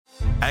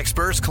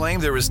Experts claim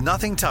there is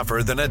nothing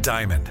tougher than a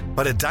diamond.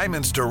 But at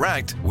Diamonds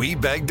Direct, we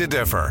beg to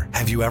differ.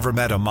 Have you ever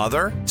met a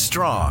mother?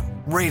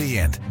 Strong,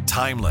 radiant,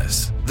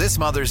 timeless. This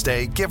Mother's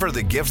Day, give her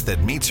the gift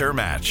that meets her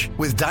match.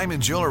 With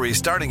diamond jewelry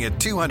starting at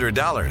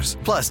 $200.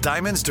 Plus,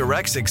 Diamonds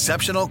Direct's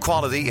exceptional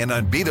quality and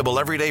unbeatable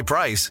everyday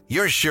price,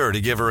 you're sure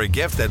to give her a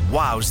gift that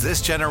wows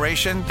this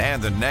generation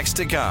and the next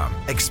to come.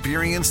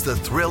 Experience the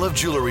thrill of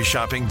jewelry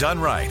shopping done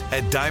right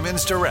at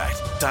Diamonds Direct.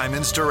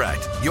 Diamonds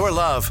Direct. Your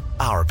love,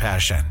 our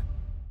passion.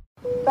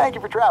 Thank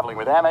you for traveling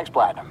with Amex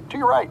Platinum. To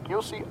your right,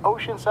 you'll see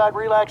oceanside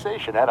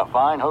relaxation at a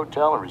fine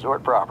hotel and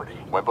resort property.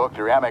 When booked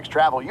through Amex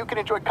Travel, you can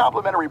enjoy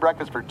complimentary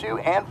breakfast for 2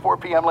 and 4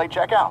 p.m. late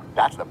checkout.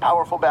 That's the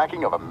powerful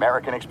backing of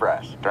American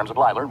Express. Terms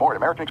apply. Learn more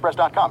at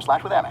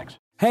americanexpress.com/withAmex.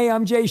 Hey,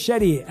 I'm Jay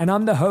Shetty, and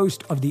I'm the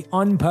host of the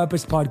On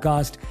Purpose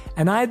podcast,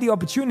 and I had the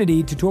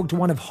opportunity to talk to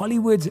one of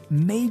Hollywood's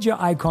major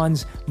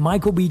icons,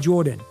 Michael B.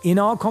 Jordan. In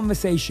our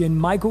conversation,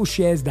 Michael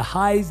shares the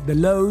highs, the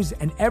lows,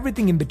 and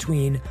everything in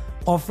between,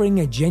 offering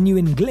a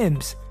genuine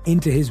glimpse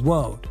into his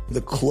world.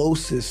 The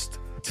closest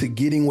to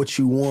getting what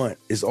you want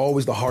is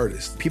always the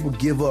hardest. People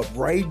give up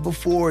right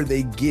before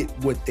they get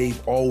what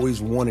they've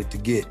always wanted to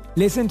get.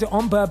 Listen to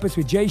On Purpose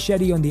with Jay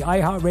Shetty on the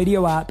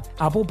iHeartRadio app,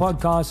 Apple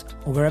Podcasts,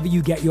 or wherever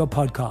you get your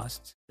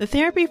podcasts. The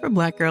Therapy for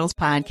Black Girls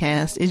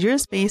podcast is your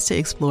space to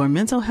explore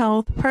mental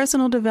health,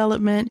 personal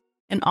development,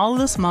 and all of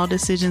the small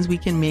decisions we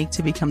can make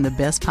to become the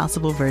best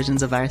possible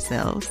versions of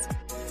ourselves.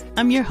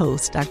 I'm your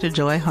host, Dr.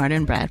 Joy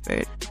Harden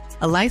Bradford,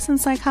 a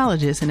licensed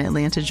psychologist in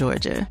Atlanta,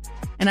 Georgia,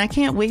 and I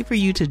can't wait for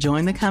you to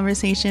join the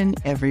conversation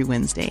every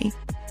Wednesday.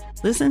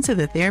 Listen to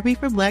the Therapy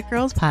for Black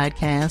Girls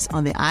podcast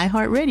on the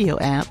iHeartRadio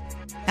app,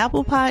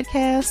 Apple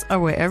Podcasts, or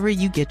wherever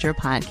you get your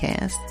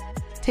podcasts.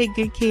 Take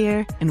good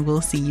care, and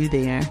we'll see you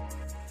there.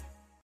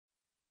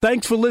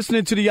 Thanks for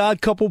listening to the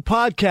Odd Couple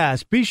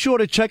podcast. Be sure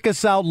to check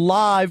us out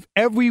live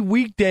every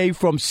weekday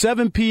from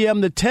 7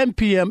 p.m. to 10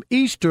 p.m.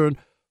 Eastern,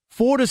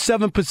 4 to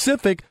 7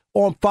 Pacific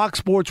on Fox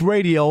Sports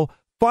Radio.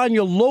 Find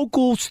your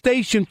local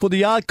station for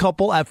the Odd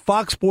Couple at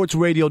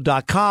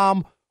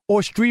foxsportsradio.com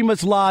or stream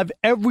us live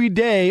every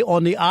day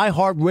on the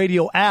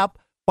iHeartRadio app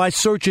by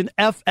searching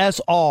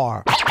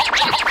FSR. Now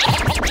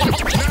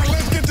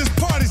let's get this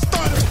party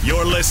started.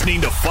 You're listening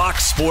to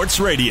Fox Sports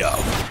Radio.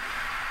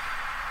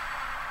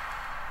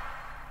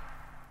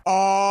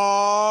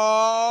 Oh,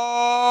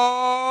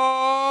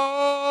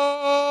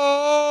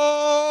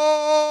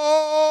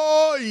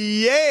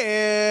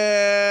 yeah.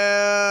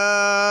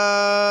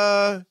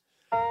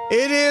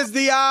 It is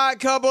the Odd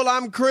Couple.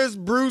 I'm Chris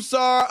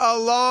Broussard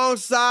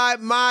alongside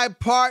my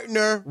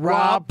partner,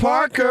 Rob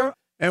Parker.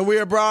 And we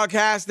are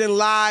broadcasting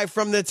live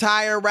from the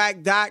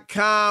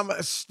TireRack.com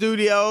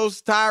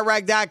studios.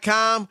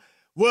 TireRack.com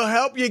will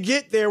help you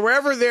get there,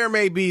 wherever there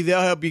may be.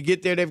 They'll help you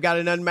get there. They've got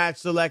an unmatched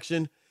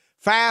selection.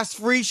 Fast,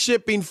 free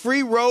shipping,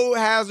 free road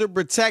hazard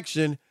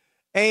protection,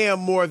 and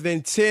more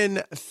than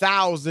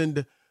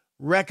 10,000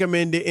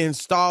 recommended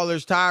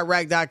installers.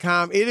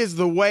 TireRack.com. It is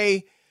the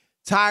way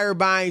tire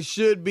buying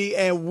should be,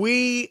 and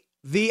we,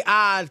 the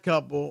Odd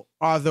Couple,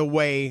 are the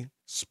way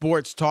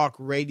sports talk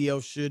radio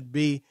should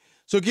be.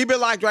 So keep it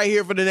locked right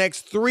here for the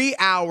next 3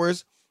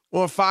 hours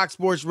on Fox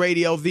Sports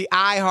Radio, the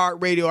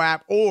iHeartRadio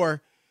app,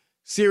 or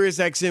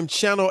SiriusXM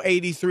Channel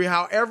 83,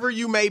 however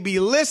you may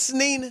be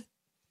listening,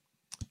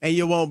 and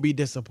you won't be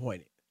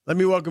disappointed. Let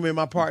me welcome in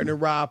my partner,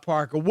 Rob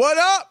Parker. What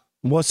up?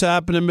 What's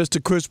happening,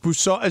 Mr. Chris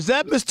Broussard? Is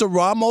that Mr.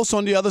 Ramos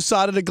on the other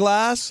side of the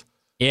glass?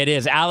 It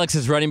is. Alex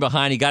is running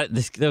behind. There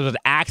was an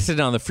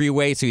accident on the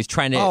freeway, so he's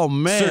trying to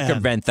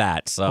circumvent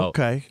that. So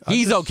okay.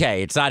 He's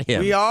okay. It's not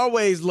him. We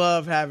always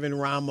love having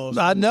Ramos.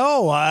 I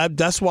know.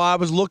 That's why I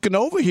was looking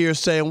over here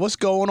saying, what's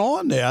going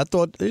on there? I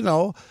thought,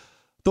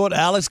 thought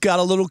Alex got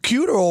a little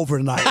cuter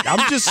overnight.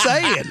 I'm just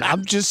saying.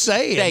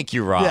 Thank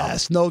you, Rob.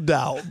 Yes, no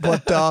doubt.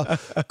 But,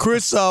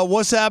 Chris,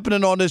 what's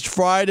happening on this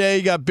Friday?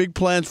 You got big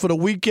plans for the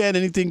weekend?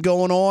 Anything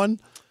going on?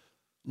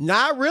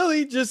 Not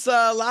really. Just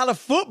a lot of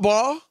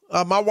football.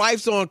 My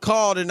wife's on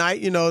call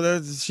tonight.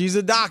 She's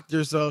a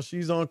doctor, so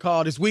she's on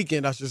call this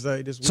weekend, I should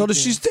say. So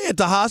does she stay at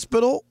the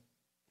hospital?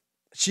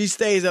 She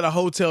stays at a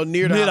hotel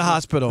near the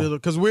hospital.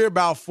 Because we're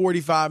about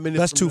 45 minutes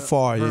That's from too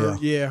far,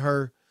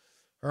 her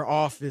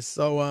office.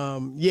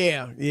 So,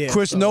 yeah.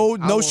 Chris, so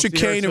no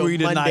chicanery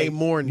tonight. Monday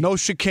morning. No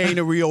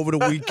chicanery over the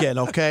weekend,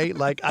 okay?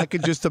 Like, I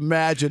could just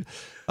imagine.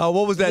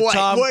 What was that,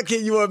 Tom? What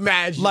can you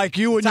imagine? Like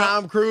you and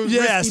Tom Cruise?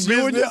 Yes,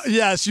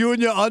 you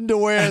and your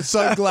underwear and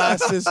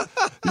sunglasses.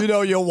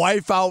 Your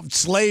wife out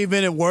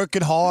slaving and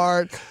working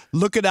hard,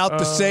 looking out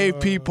to save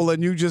people,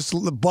 and you just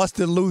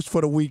busting loose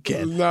for the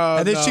weekend.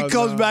 And then she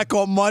comes back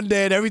on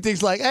Monday, and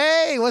everything's like,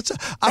 "Hey, what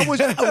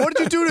did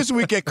you do this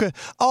weekend?"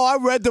 Oh, I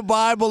read the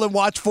Bible and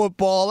watched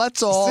football.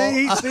 That's all.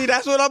 See,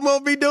 that's what I'm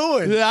gonna be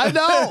doing. Yeah, I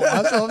know.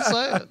 That's what I'm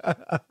saying.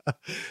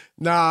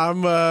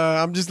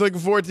 I'm just looking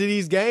forward to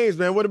these games,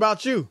 man. What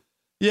about you?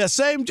 Yeah,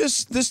 same.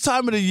 Just this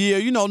time of the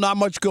year, not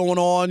much going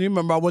on. You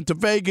remember I went to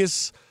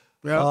Vegas.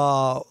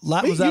 Yeah.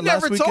 You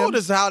never told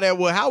us how that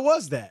was. How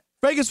was that?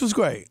 Vegas was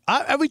great.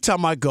 Every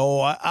time I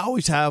go, I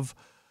always have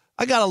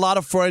I got a lot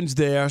of friends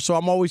there, so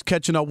I'm always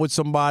catching up with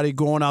somebody,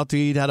 going out to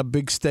eat, had a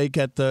big steak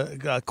at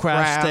the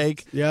Craft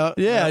Steak. Yeah.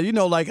 Yeah, you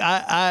know, like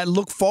I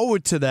look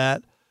forward to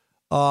that.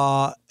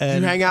 And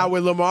you hang out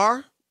with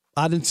Lamar?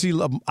 I didn't see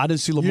Lamar you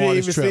didn't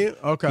this even trip. See him?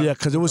 Okay. Yeah,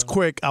 because it was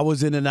quick. I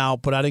was in and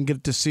out, but I didn't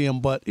get to see him.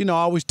 But, you know,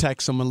 I always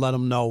text him and let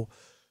him know,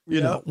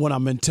 you know, when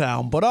I'm in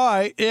town. But, all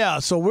right, yeah,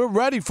 so we're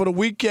ready for the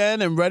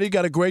weekend and ready.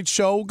 Got a great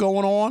show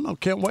going on. I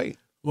can't wait.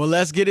 Well,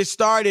 let's get it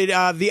started.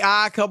 The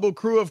Odd Couple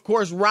crew, of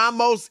course,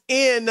 Ramos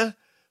in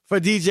for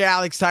DJ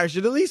Alex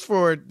Tyshirt, at least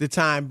for the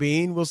time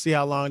being. We'll see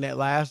how long that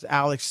lasts.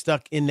 Alex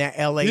stuck in that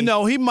L.A. You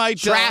know, he might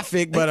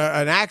traffic, but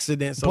an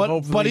accident. So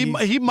hopefully,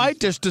 he might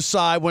just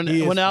decide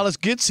when Alex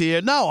gets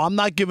here. No, I'm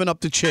not giving up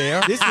the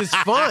chair. This is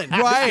fun,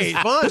 right? This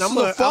is fun. This I'm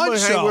is a fun gonna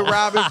show. hang with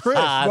Rob and Chris.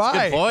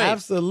 Right? Good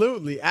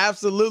point.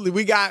 Absolutely.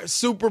 We got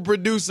super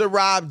producer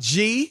Rob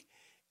G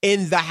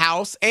in the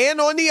house,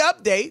 and on the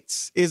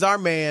updates is our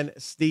man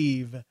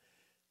Steve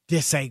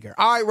Dissager.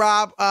 All right,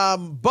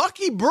 Rob.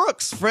 Bucky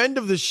Brooks, friend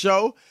of the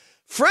show.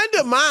 Friend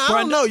of mine, I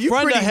don't know. You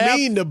pretty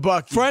mean to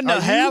Bucky. Friend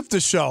of half the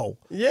show.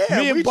 Yeah,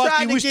 me and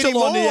Bucky, we're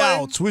still on the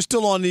outs. We're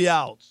still on the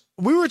outs.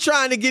 We were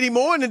trying to get him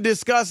on to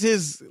discuss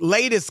his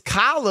latest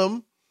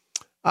column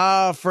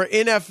for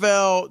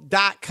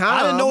NFL.com.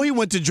 I didn't know he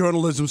went to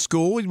journalism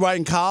school. He's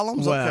writing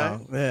columns.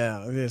 Well,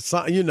 okay. Yeah.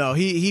 So, you know,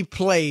 he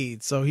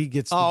played, so he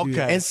gets to do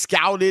that. And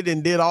scouted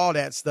and did all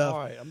that stuff. All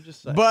right, I'm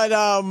just saying. But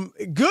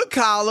good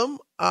column.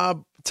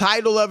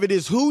 Title of it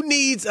is "Who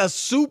Needs a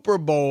Super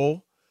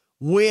Bowl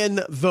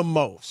Win the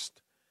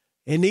Most?"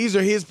 And these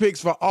are his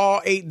picks for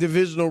all 8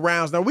 divisional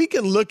rounds. Now, we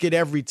can look at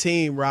every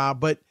team, Rob,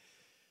 but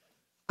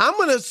I'm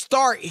going to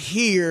start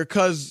here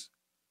because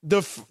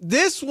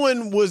this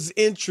one was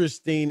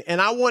interesting,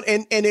 and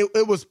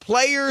it was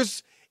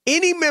players,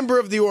 any member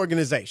of the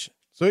organization.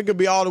 So it could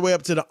be all the way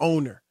up to the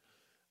owner.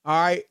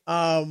 All right.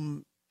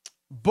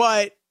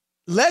 But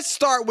let's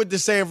start with the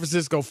San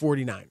Francisco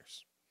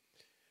 49ers.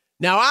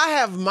 Now, I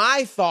have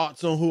my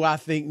thoughts on who I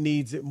think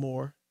needs it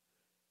more.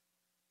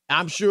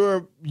 I'm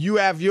sure you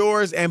have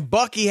yours, and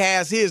Bucky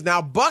has his.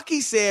 Now,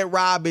 Bucky said,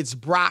 Rob, it's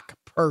Brock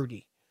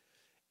Purdy.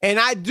 And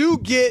I do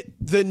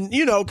get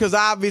because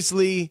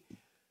obviously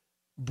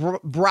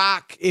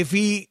Brock, if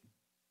he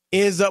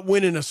ends up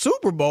winning a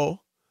Super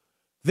Bowl,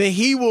 then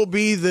he will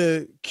be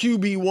the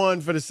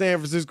QB1 for the San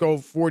Francisco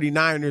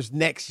 49ers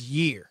next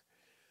year,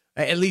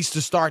 at least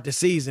to start the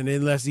season,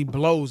 unless he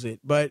blows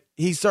it. But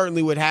he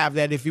certainly would have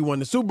that if he won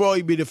the Super Bowl.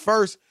 He'd be the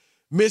first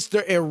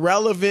Mr.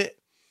 Irrelevant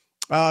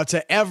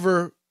to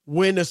ever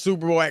win a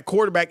Super Bowl at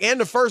quarterback, and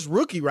the first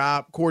rookie,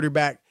 Rob,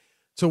 quarterback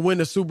to win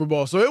a Super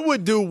Bowl. So it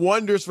would do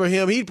wonders for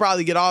him. He'd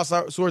probably get all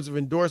sorts of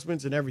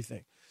endorsements and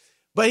everything.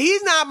 But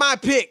he's not my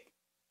pick.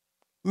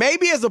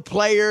 Maybe as a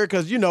player,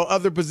 because,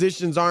 other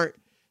positions aren't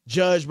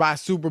judged by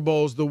Super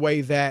Bowls the way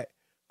that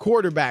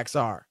quarterbacks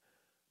are.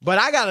 But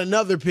I got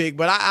another pick,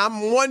 but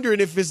I'm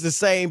wondering if it's the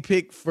same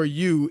pick for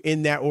you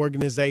in that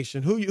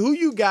organization. Who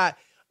you got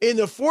in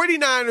the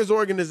 49ers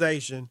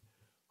organization?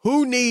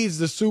 Who needs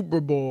the Super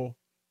Bowl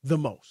the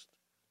most?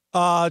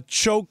 Kyle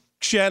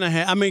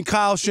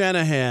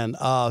Shanahan.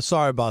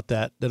 Sorry about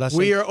that. Did I say?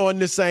 We are on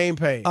the same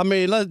page. I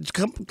mean, let's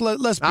be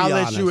honest. I'll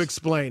let you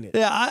explain it.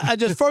 Yeah, I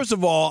just first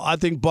of all, I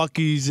think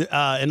Bucky's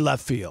in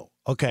left field.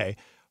 Okay,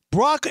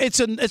 Brock. It's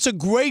a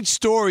great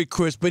story,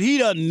 Chris, but he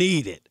doesn't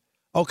need it.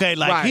 Okay,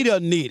 he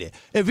doesn't need it.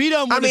 If he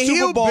doesn't win the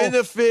Super Bowl, he'll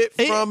benefit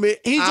from it.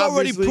 He's obviously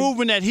already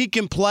proven that he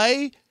can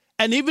play.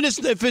 And even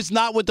if it's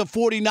not with the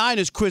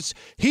 49ers, Chris,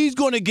 he's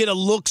going to get a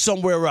look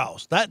somewhere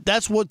else.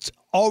 That's what's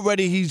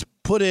already he's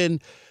put in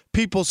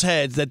people's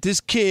heads, that this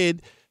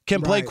kid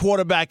can play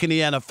quarterback in the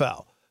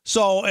NFL.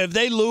 So if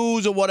they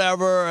lose or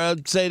whatever,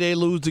 say they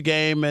lose the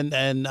game,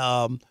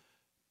 and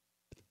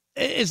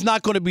it's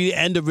not going to be the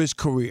end of his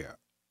career.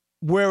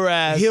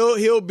 Whereas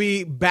he'll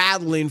be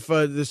battling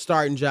for the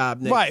starting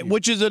job next year.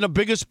 Which is in a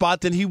bigger spot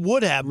than he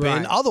would have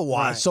been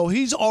otherwise. Right. So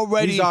he's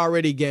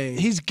already gained.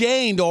 He's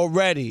gained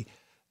already.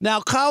 Now,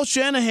 Kyle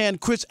Shanahan,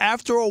 Chris,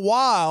 after a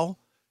while,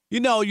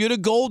 you're the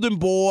golden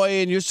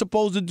boy and you're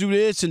supposed to do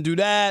this and do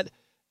that.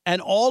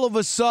 And all of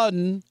a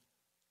sudden,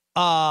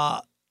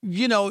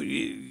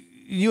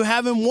 you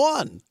haven't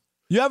won.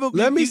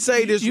 Let me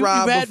say this,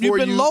 Rob, you've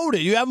been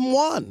loaded. You haven't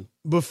won.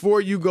 Before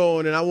you go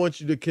on, and I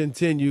want you to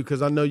continue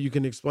because I know you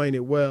can explain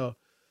it well.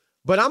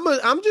 But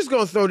I'm just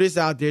going to throw this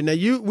out there. Now,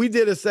 we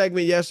did a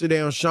segment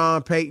yesterday on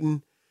Sean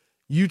Payton.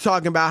 You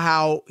talking about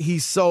how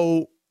he's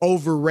so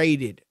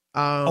overrated.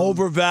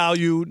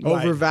 Overvalued.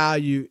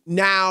 Right.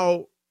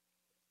 Now,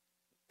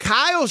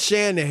 Kyle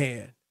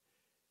Shanahan,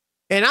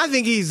 and I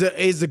think he's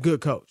a good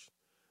coach,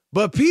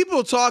 but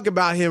people talk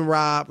about him,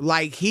 Rob,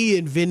 like he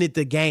invented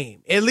the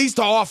game, at least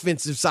the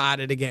offensive side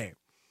of the game.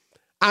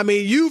 I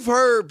mean, you've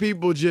heard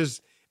people and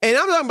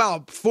I'm talking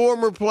about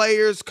former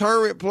players,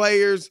 current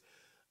players.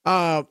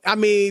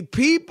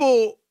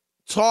 People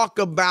talk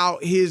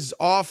about his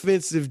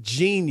offensive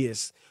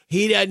genius.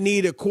 He doesn't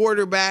need a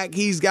quarterback.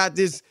 He's got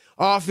this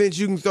offense.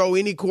 You can throw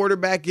any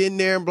quarterback in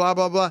there and blah,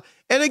 blah, blah.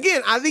 And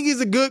again, I think he's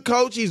a good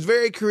coach. He's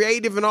very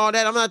creative and all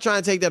that. I'm not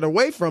trying to take that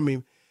away from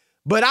him.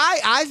 But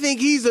I think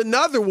he's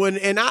another one,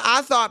 and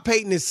I thought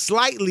Peyton is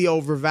slightly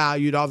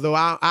overvalued, although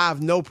I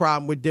have no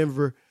problem with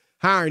Denver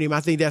hiring him.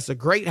 I think that's a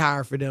great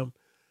hire for them.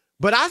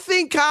 But I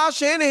think Kyle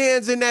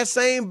Shanahan's in that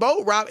same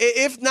boat, Rob,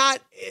 if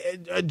not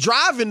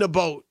driving the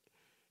boat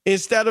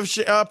instead of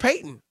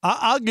Peyton.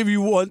 I'll give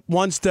you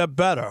one step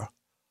better.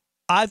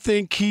 I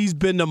think he's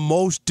been the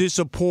most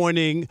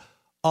disappointing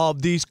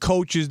of these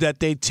coaches that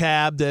they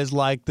tabbed as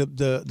like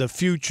the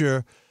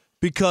future,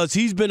 because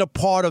he's been a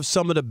part of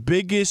some of the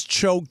biggest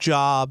choke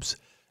jobs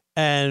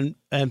and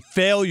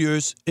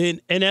failures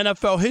in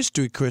NFL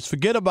history, Chris.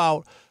 Forget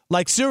about,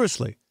 like,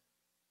 seriously.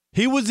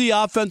 He was the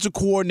offensive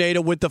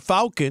coordinator with the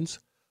Falcons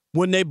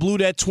when they blew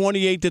that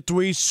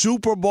 28-3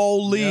 Super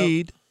Bowl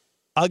lead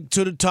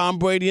to the Tom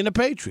Brady and the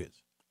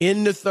Patriots.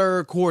 In the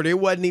third quarter. It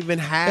wasn't even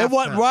half. It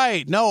wasn't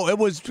right. No, it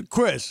was,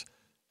 Chris.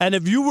 And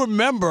if you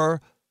remember,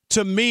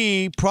 to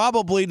me,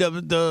 probably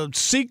the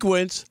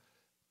sequence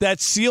that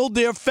sealed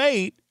their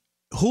fate,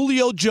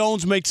 Julio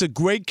Jones makes a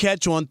great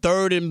catch on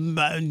third and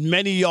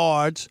many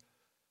yards,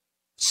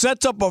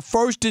 sets up a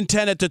 1st and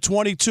 10 at the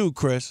 22,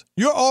 Chris.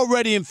 You're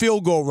already in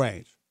field goal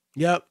range.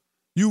 Yep.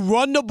 You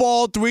run the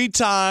ball 3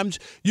 times.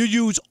 You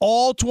use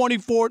all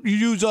 24. You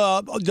use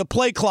the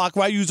play clock,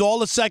 right? Use all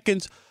the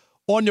seconds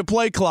on your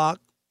play clock.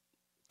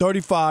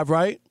 35,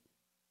 right?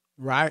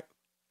 Right.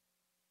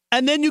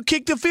 And then you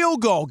kick the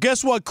field goal.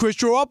 Guess what,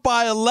 Chris? You're up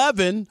by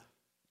 11.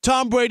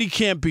 Tom Brady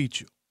can't beat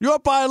you. You're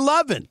up by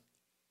 11.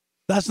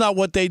 That's not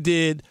what they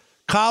did.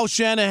 Kyle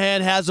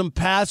Shanahan has him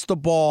pass the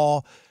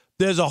ball.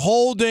 There's a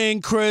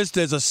holding, Chris.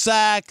 There's a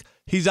sack.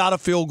 He's out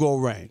of field goal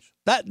range.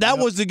 That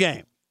was the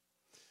game.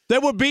 They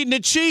were beating the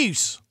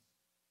Chiefs.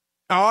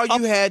 All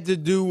you had to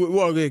do,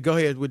 well, go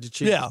ahead with the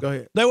Chiefs. Yeah. Go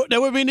ahead. They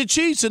were beating the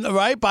Chiefs,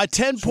 right, by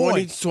 10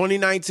 points.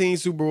 2019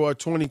 Super Bowl,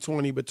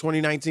 2020, but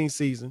 2019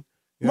 season.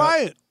 Yep.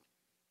 Right.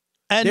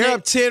 And they're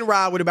up 10,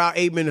 Rob, with about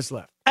 8 minutes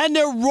left. And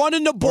they're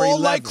running the ball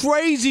like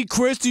crazy,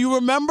 Chris. Do you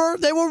remember?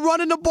 They were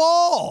running the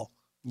ball.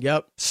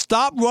 Yep.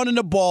 Stop running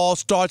the ball,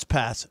 starts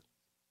passing.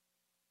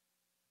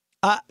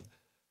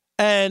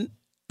 And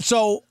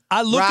so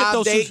I look at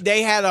those.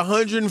 They had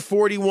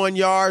 141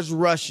 yards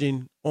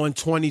rushing on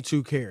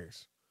 22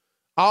 carries.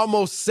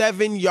 Almost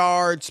 7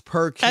 yards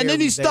per carry. And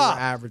then he stopped.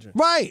 Averaging.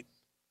 Right.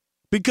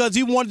 Because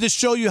he wanted to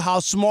show you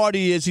how smart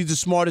he is. He's the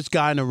smartest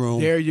guy in the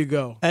room. There you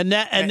go. And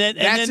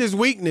that's his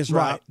weakness,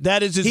 right?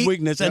 That is his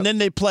weakness. Yep. And then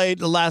they played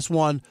the last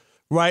one,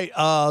 right?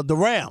 The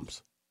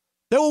Rams.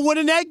 They were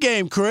winning that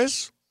game,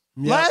 Chris.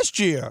 Yep. Last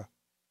year.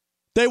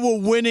 They were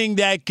winning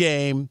that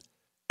game,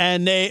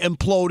 and they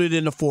imploded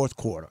in the fourth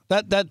quarter.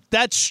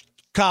 That's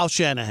Kyle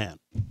Shanahan.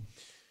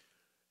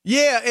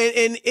 Yeah,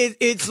 and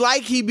it's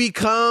like he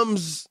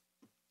becomes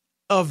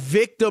a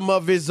victim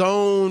of his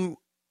own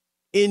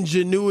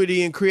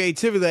ingenuity and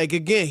creativity. Like,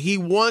 again, he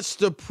wants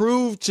to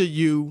prove to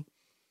you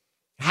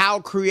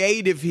how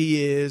creative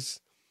he is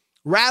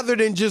rather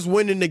than just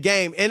winning the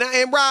game. And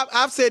Rob,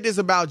 I've said this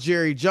about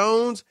Jerry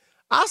Jones.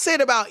 I'll say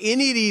it about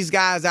any of these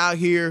guys out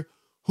here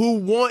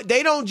who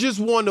they don't just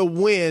want to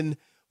win,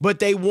 but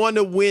they want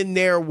to win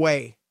their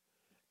way.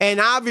 And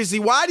obviously,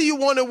 why do you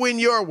want to win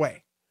your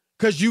way?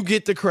 Because you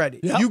get the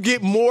credit. Yep. You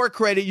get more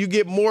credit. You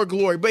get more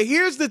glory. But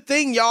here's the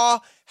thing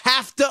y'all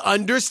have to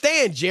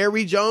understand,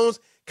 Jerry Jones,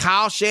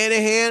 Kyle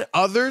Shanahan,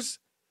 others.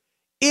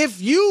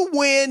 If you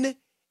win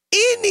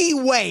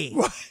anyway,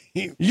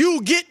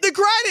 you get the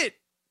credit.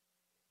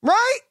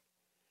 Right?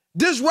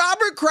 Does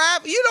Robert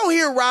Kraft, you don't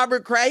hear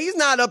Robert Kraft. He's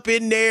not up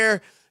in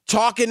there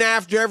talking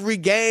after every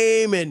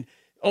game and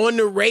on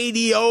the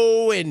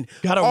radio and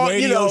got a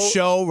radio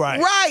show, right?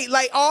 Right,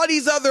 like all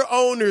these other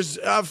owners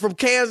from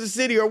Kansas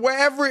City or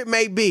wherever it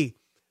may be.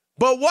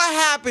 But what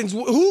happens?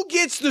 Who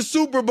gets the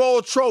Super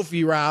Bowl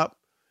trophy, Rob,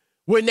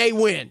 when they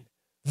win?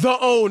 The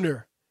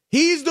owner.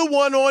 He's the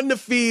one on the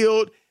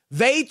field.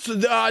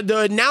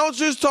 The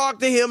announcers talk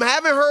to him.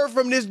 Haven't heard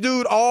from this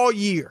dude all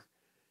year.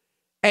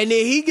 And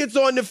then he gets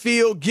on the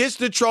field, gets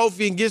the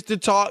trophy, and gets to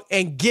talk,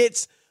 and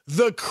gets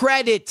the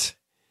credit.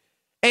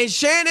 And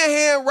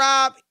Shanahan,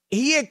 Rob,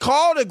 he had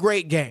called a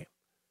great game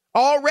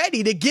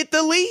already to get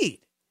the lead.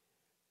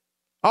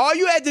 All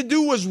you had to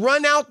do was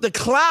run out the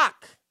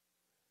clock,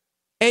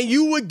 and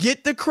you would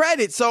get the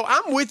credit. So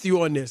I'm with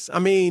you on this. I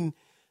mean,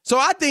 so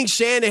I think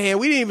Shanahan,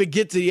 we didn't even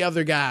get to the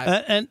other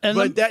guys.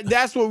 But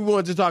that's what we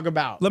wanted to talk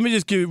about. Let me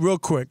just give you real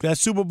quick. That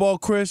Super Bowl,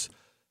 Chris,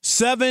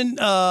 7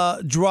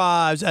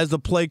 drives as the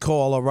play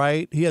caller,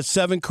 right? He has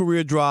 7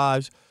 career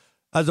drives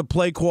as a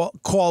play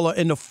caller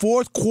in the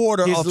fourth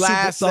quarter of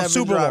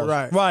Super Bowl.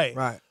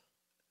 Right.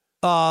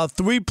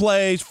 3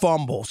 plays,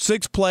 fumble.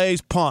 6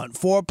 plays, punt.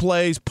 4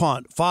 plays,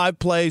 punt. 5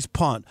 plays,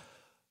 punt.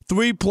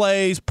 3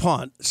 plays,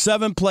 punt.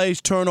 7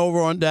 plays,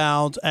 turnover on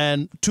downs,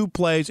 and 2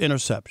 plays,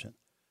 interception.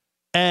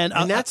 And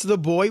that's the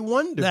boy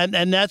wonder.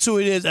 And that's who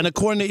it is. And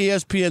according to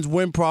ESPN's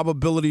win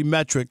probability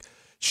metric,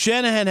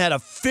 Shanahan had a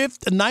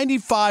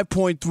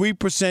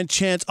 95.3%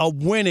 chance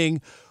of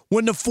winning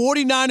when the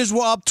 49ers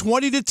were up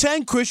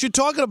 20-10. Chris, you're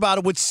talking about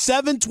it with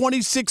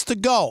 7:26 to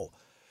go.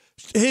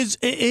 His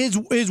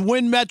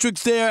win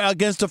metrics there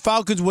against the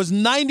Falcons was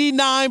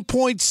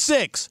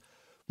 99.6.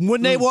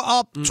 when they were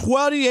up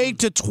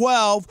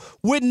 28-12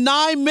 with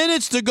 9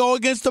 minutes to go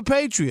against the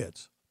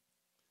Patriots.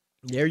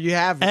 There you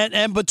have it.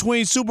 And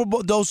between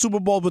those Super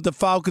Bowls with the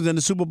Falcons and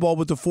the Super Bowl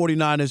with the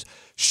 49ers,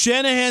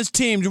 Shanahan's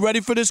team, you ready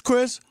for this,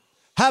 Chris?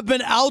 Have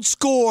been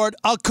outscored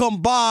a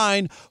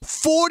combined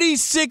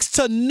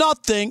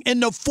 46-0 in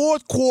the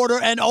fourth quarter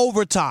and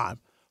overtime.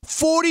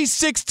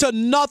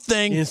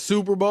 46-0 in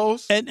Super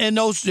Bowls? In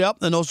those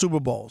Super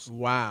Bowls.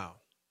 Wow.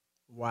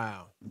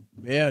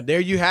 Yeah, there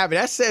you have it.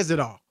 That says it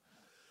all.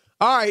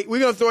 All right, we're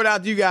going to throw it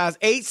out to you guys.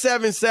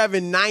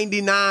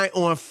 877-99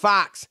 on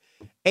Fox.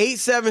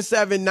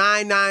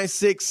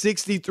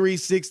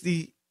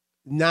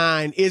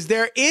 877-996-6369. Is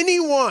there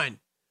anyone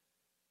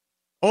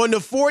on the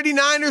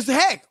 49ers,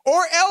 heck,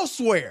 or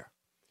elsewhere,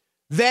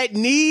 that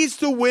needs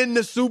to win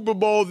the Super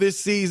Bowl this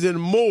season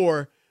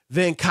more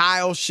than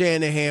Kyle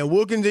Shanahan?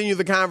 We'll continue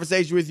the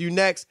conversation with you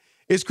next.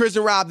 It's Chris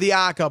and Rob, The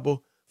Odd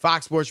Couple,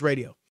 Fox Sports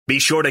Radio. Be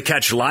sure to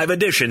catch live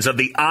editions of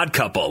The Odd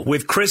Couple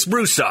with Chris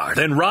Broussard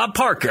and Rob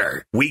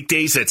Parker.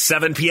 Weekdays at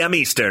 7 p.m.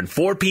 Eastern,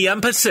 4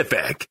 p.m.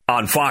 Pacific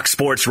on Fox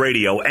Sports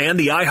Radio and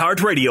the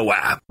iHeartRadio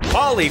app.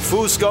 Paulie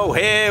Fusco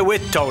here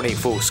with Tony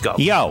Fusco.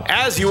 Yo.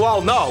 As you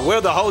all know,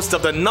 we're the host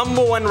of the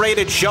 #1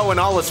 rated show in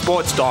all of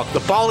sports talk, the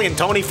Paulie and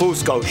Tony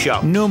Fusco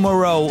Show.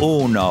 Numero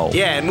uno.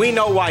 Yeah, and we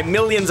know why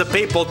millions of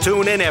people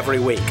tune in every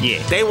week.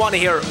 Yeah. They want to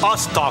hear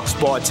us talk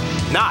sports,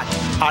 not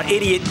our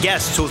idiot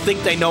guests who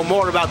think they know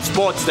more about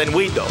sports than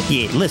we do.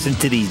 Yeah, listen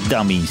to these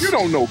dummies. You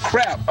don't know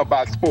crap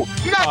about sports.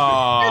 Nothing. You don't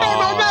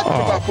know nothing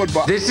about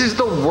football. This is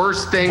the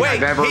worst thing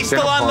I've ever he's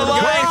still on the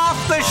line. Get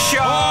off the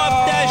show.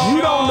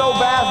 You don't know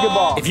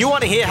basketball. If you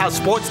want to hear how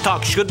sports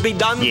talk should be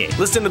done,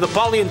 listen to the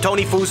Paulie and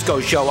Tony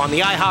Fusco Show on the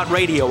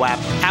iHeartRadio app,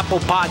 Apple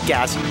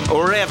Podcasts,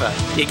 or wherever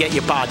you get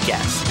your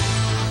podcasts.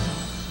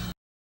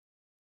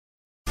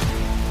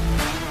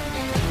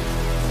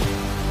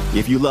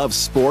 If you love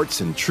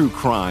sports and true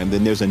crime,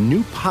 then there's a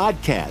new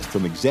podcast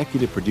from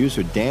executive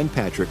producer Dan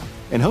Patrick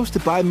and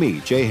hosted by me,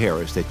 Jay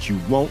Harris, that you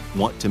won't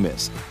want to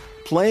miss.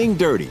 Playing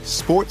Dirty: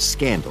 Sports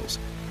Scandals.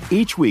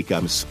 Each week,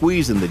 I'm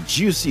squeezing the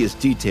juiciest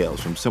details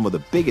from some of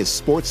the biggest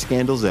sports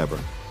scandals ever.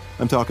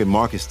 I'm talking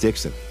Marcus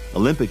Dixon,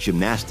 Olympic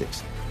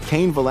gymnastics,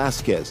 Cain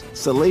Velasquez,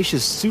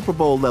 salacious Super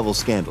Bowl-level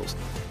scandals.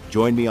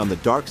 Join me on the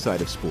dark side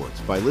of sports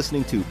by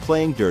listening to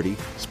Playing Dirty: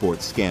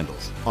 Sports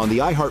Scandals on the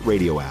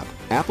iHeartRadio app,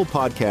 Apple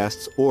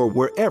Podcasts, or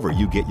wherever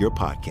you get your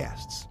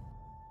podcasts.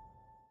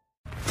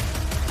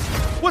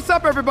 What's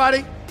up,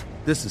 everybody?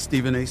 This is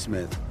Stephen A.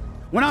 Smith.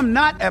 When I'm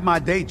not at my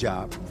day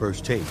job,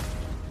 First Take,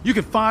 you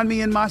can find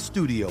me in my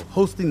studio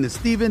hosting the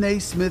Stephen A.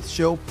 Smith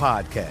Show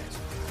podcast.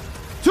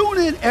 Tune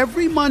in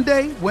every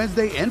Monday,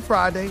 Wednesday, and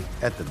Friday,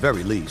 at the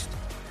very least,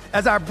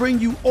 as I bring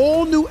you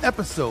all new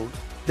episodes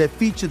that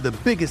feature the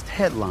biggest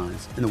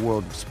headlines in the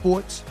world of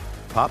sports,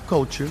 pop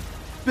culture,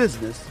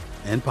 business,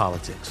 and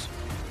politics.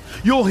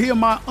 You'll hear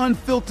my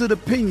unfiltered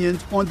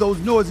opinions on those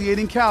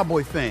nauseating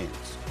Cowboy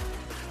fans,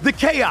 the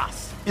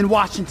chaos in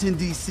Washington,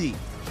 D.C.,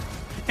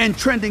 and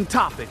trending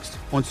topics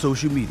on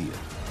social media,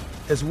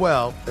 as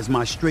well as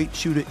my straight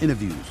shooter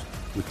interviews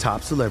with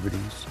top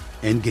celebrities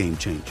and game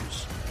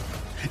changers.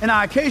 And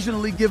I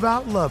occasionally give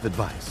out love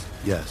advice.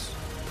 Yes,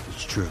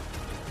 it's true.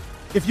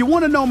 If you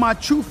want to know my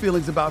true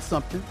feelings about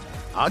something,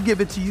 I'll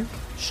give it to you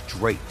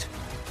straight.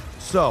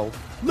 So,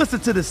 listen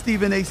to the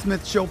Stephen A.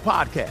 Smith Show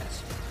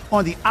podcast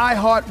on the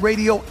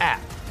iHeartRadio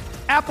app,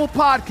 Apple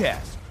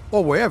Podcasts,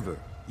 or wherever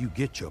you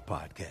get your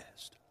podcast.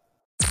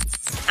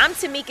 I'm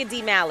Tamika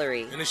D.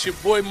 Mallory. And it's your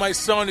boy, my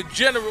son, the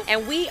General.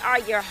 And we are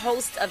your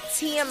hosts of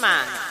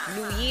TMI.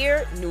 New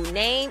year, new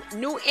name,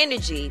 new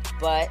energy,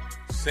 but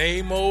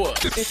same old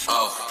us.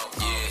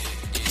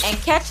 And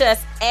catch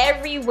us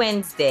every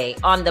Wednesday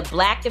on the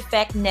Black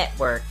Effect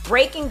Network,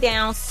 breaking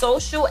down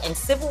social and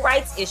civil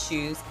rights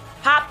issues,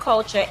 pop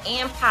culture,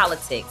 and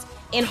politics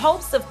in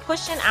hopes of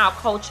pushing our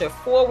culture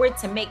forward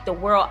to make the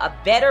world a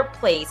better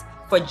place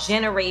for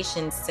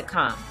generations to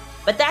come.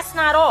 But that's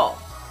not all.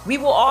 We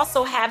will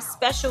also have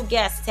special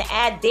guests to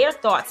add their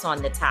thoughts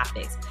on the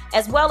topics,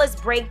 as well as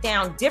break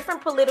down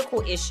different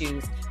political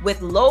issues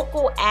with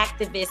local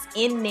activists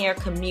in their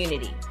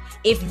community.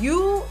 If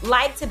you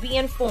like to be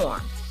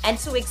informed and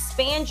to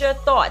expand your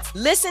thoughts,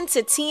 listen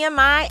to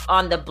TMI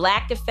on the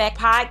Black Effect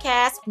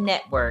Podcast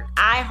Network,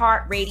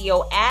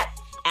 iHeartRadio app,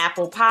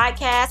 Apple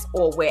Podcasts,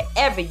 or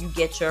wherever you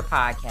get your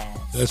podcasts.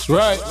 That's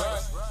right.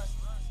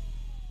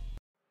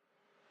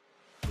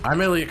 I'm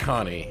Elliot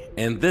Connie,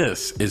 and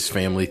this is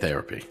Family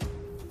Therapy.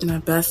 My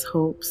best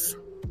hopes,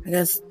 I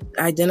guess,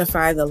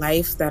 identify the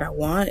life that I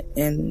want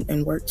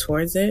and work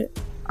towards it.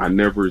 I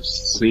never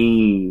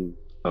seen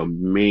a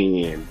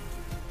man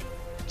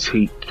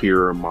take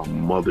care of my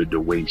mother the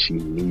way she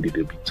needed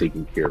to be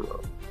taken care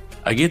of.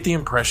 I get the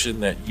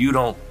impression that you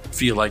don't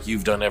feel like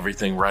you've done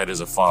everything right as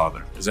a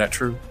father. Is that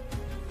true?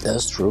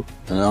 That's true,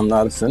 and I'm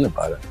not offended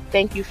by that.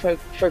 Thank you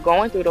for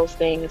going through those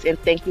things, and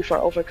thank you for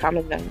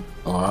overcoming them.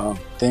 Wow.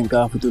 Thank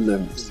God for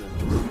deliverance.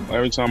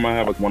 Every time I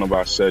have one of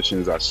our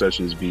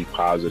sessions be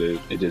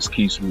positive. It just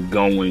keeps me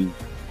going.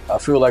 I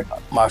feel like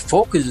my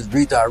focus is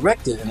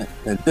redirected in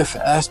a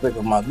different aspect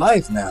of my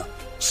life now.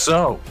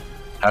 So,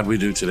 how'd we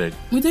do today?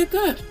 We did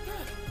good.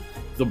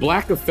 The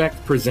Black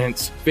Effect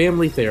presents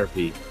Family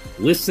Therapy.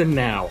 Listen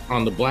now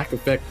on the Black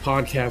Effect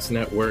Podcast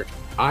Network,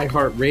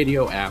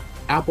 iHeartRadio app,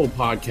 Apple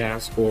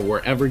Podcasts, or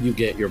wherever you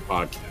get your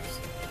podcasts.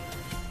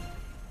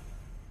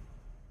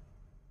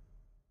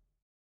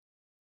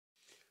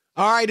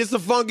 All right, it's a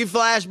Funky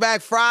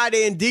Flashback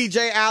Friday, and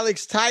DJ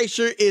Alex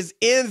Teicher is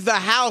in the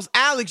house.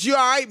 Alex, you all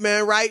right,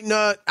 man, right?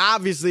 No,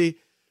 obviously.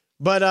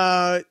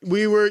 But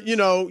we were,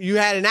 you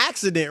had an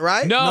accident,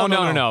 right? No.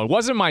 It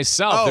wasn't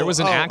myself. There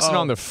was an accident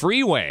on the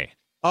freeway.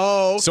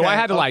 Oh, okay. So I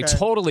had to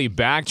totally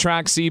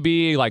backtrack,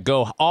 CB,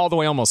 go all the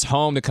way almost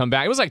home to come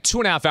back. It was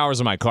 2.5 hours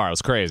in my car. It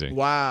was crazy.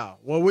 Wow.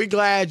 Well, we're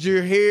glad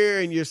you're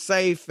here and you're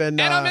safe. And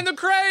I'm in the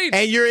crates.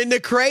 And you're in the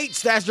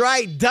crates. That's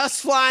right.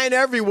 Dust flying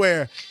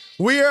everywhere.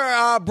 We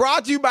are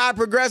brought to you by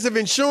Progressive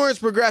Insurance.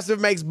 Progressive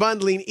makes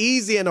bundling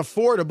easy and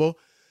affordable.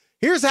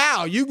 Here's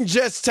how. You can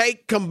just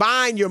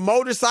combine your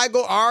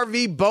motorcycle,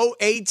 RV, boat,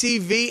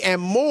 ATV,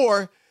 and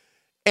more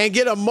and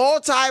get a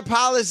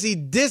multi-policy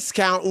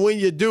discount when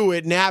you do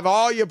it and have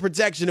all your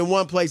protection in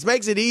one place.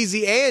 Makes it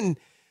easy and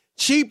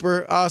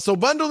cheaper. So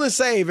bundle and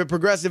save at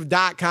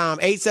Progressive.com.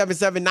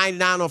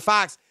 877-99 on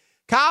Fox.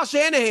 Kyle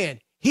Shanahan,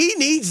 he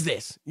needs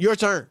this. Your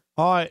turn.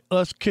 All right,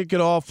 let's kick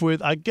it off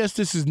with, I guess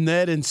this is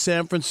Ned in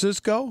San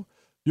Francisco.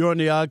 You're on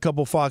the Odd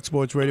Couple Fox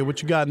Sports Radio.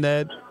 What you got,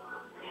 Ned?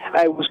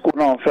 Hey, what's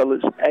going on,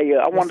 fellas? Hey,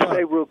 I wanted to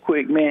say real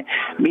quick, man,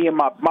 me and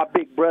my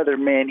big brother,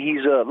 man,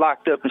 he's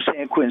locked up in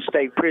San Quentin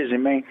State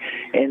Prison, man,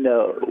 and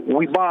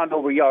we bond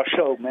over y'all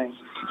show, man.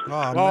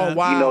 Oh,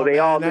 wow. They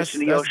all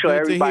listen to your show.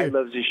 Everybody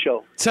loves this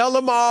show. Tell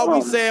them all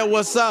we said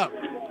what's up.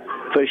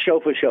 For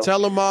sure.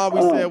 Tell them all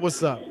we said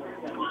what's up.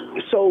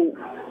 So,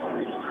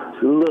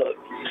 look,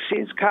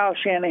 since Kyle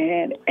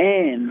Shanahan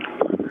and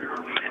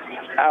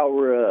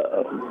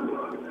our,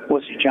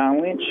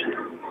 John Lynch?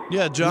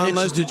 Yeah, John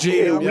Lynch, the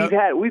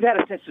GM. We've had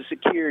a sense of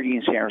security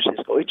in San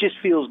Francisco. It just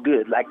feels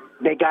good, like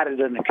they got it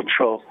under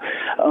control.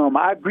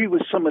 I agree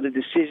with some of the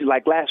decisions,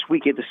 like last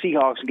week at the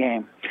Seahawks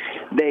game.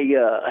 They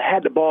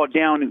had the ball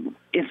down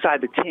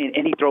inside the 10,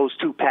 and he throws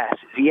 2 passes.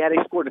 Yeah,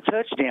 they scored a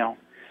touchdown.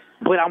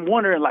 But I'm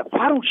wondering,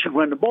 why don't you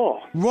run the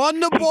ball? Run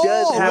the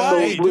ball,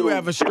 right? They do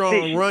have a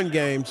strong run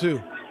game,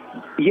 too.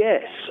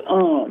 Yes,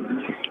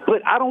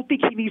 but I don't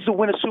think he needs to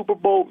win a Super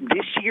Bowl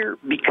this year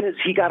because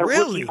he got a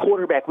rookie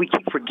quarterback. We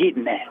keep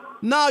forgetting that.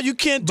 No, you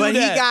can't do that.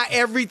 But he got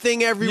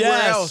everything everywhere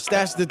else.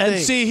 That's the thing.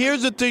 And see,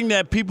 here's the thing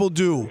that people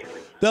do.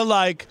 They're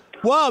like,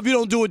 well, if you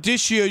don't do it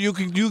this year, you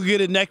can get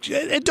it next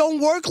year. It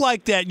don't work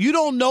like that. You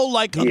don't know,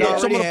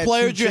 about some of the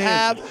players you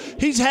have.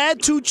 He's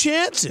had 2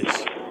 chances.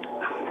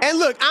 And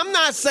look, I'm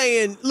not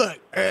saying,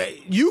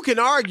 you can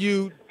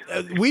argue,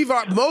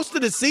 most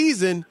of the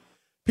season,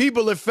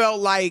 people have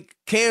felt like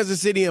Kansas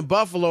City and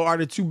Buffalo are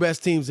the 2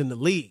 best teams in the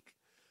league.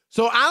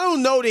 So I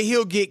don't know that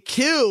he'll get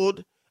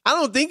killed. I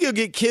don't think he'll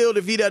get killed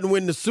if he doesn't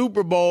win the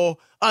Super Bowl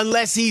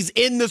unless he's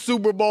in the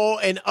Super Bowl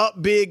and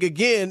up big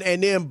again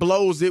and then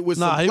blows it with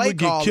some play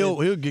calling.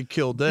 He'll get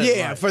killed then.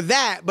 Yeah, right. For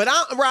that. But,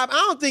 Rob,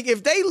 I don't think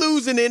if they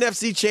lose an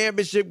NFC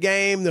Championship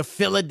game, the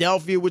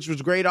Philadelphia, which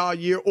was great all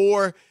year,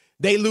 or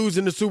they lose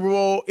in the Super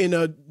Bowl in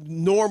a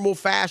normal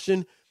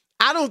fashion,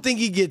 I don't think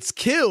he gets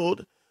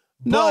killed.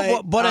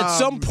 But at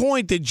some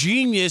point, the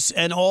genius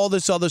and all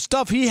this other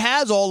stuff, he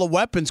has all the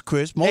weapons,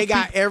 Chris. They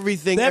got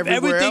everything. They have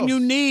everything else. you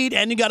need,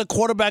 and you got a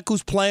quarterback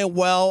who's playing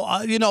well.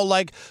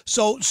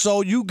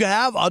 So you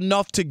have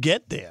enough to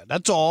get there.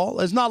 That's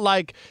all. It's not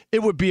like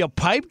it would be a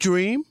pipe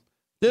dream.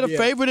 They're the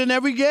favorite in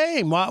every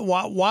game.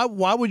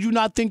 Why would you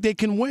not think they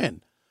can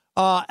win?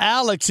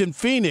 Alex in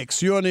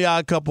Phoenix, you're on the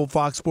Odd Couple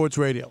Fox Sports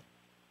Radio.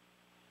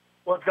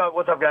 What's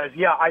up, guys?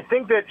 Yeah, I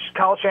think that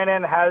Kyle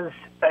Shanahan has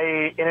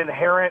an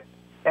inherent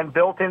and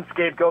built-in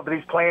scapegoat that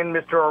he's playing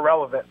Mr.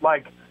 Irrelevant.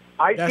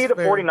 I see the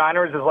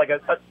 49ers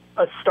as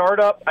a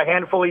startup a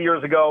handful of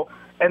years ago,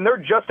 and they're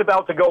just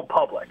about to go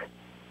public.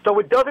 So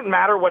it doesn't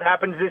matter what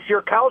happens this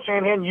year. Kyle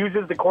Shanahan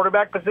uses the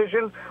quarterback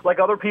position like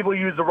other people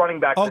use the running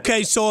back position.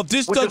 Okay, so if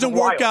this doesn't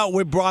work out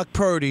with Brock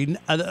Purdy,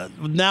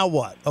 now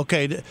what?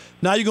 Okay,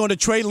 now you're going to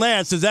Trey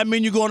Lance. Does that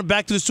mean you're going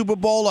back to the Super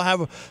Bowl or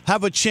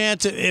have a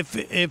chance if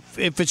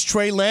it's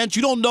Trey Lance?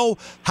 You don't know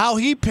how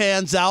he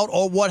pans out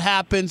or what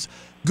happens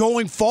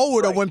going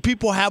forward, or when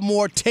people have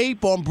more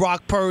tape on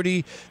Brock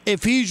Purdy,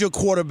 if he's your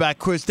quarterback,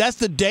 Chris. That's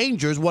the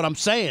danger is what I'm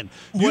saying.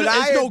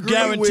 There's no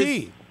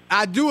guarantee.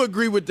 I do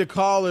agree with the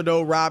caller,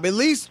 though, Rob, at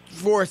least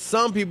for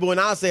some people,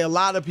 and I'll say a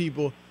lot of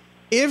people,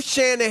 if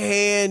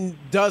Shanahan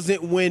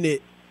doesn't win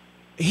it,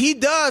 he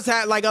does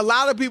have, a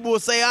lot of people will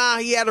say,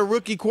 he had a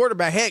rookie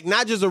quarterback. Heck,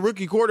 not just a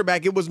rookie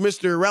quarterback, it was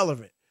Mr.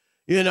 Irrelevant,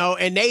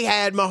 and they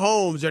had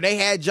Mahomes, or they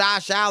had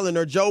Josh Allen,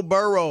 or Joe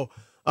Burrow,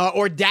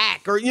 or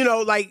Dak, or,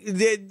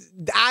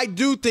 I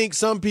do think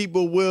some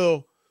people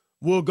will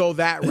go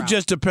that route. It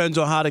just depends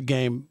on how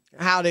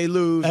they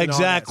lose.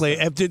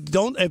 Exactly. I said,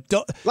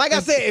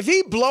 if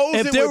he blows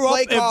it with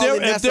play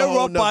calling, if they're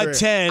up by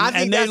 10 I think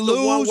and that's they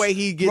lose, the one way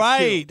he gets right?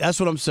 killed. That's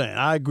what I'm saying.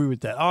 I agree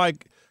with that. All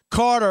right,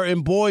 Carter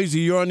in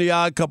Boise. You're on the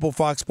Odd Couple,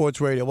 Fox Sports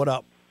Radio. What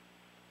up?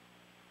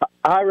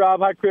 Hi,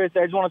 Rob. Hi, Chris.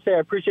 I just want to say I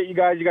appreciate you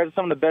guys. You guys are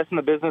some of the best in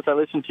the business. I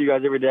listen to you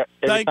guys every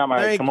time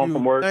I come home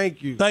from work.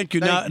 Thank you.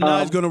 Now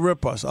he's going to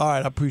rip us. All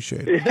right, I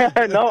appreciate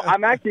it. No,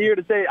 I'm actually here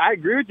to say I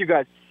agree with you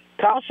guys.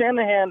 Kyle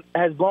Shanahan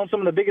has blown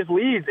some of the biggest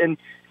leads, and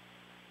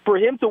for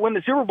him to win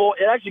the Super Bowl,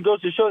 it actually goes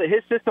to show that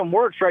his system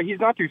works, right? He's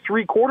gone through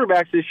 3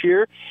 quarterbacks this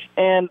year,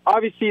 and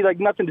obviously, like,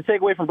 nothing to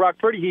take away from Brock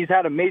Purdy. He's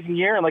had an amazing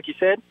year, and like you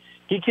said,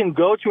 he can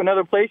go to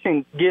another place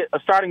and get a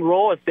starting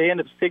role if they end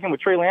up sticking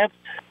with Trey Lance.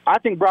 I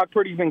think Brock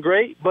Purdy's been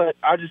great, but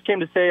I just came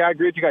to say I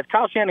agree with you guys.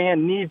 Kyle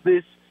Shanahan needs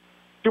this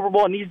Super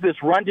Bowl, needs this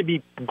run to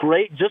be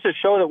great just to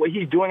show that what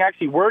he's doing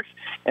actually works,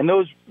 and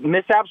those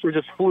mishaps were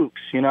just flukes,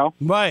 you know?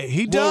 Right,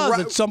 he does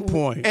at some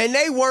point. And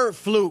they weren't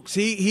flukes.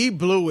 He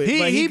blew it.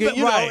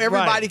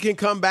 Everybody can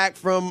come back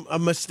from a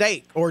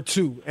mistake or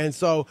two. And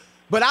so,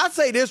 but I'll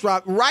say this,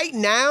 Rob, right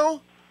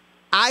now,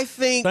 I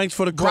think thanks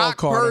for the call, Brock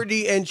Carter.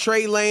 Purdy and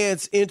Trey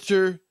Lance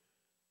enter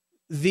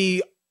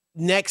the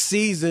next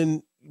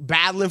season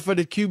battling for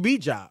the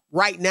QB job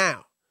right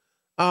now.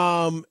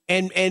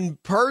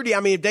 And Purdy, I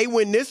mean, if they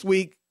win this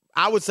week,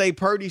 I would say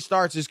Purdy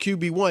starts as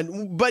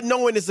QB1, but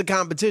knowing it's a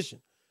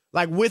competition,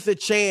 like with a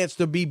chance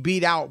to be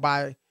beat out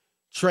by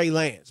Trey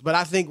Lance. But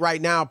I think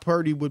right now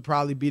Purdy would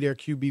probably be their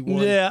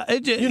QB1. Yeah,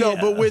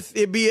 but with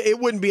it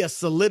wouldn't be a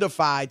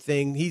solidified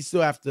thing. He'd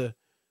still have to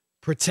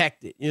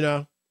protect it, you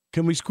know.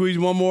 Can we squeeze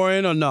one more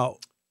in or no?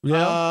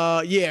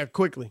 Yeah,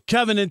 quickly.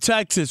 Kevin in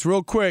Texas,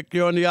 real quick.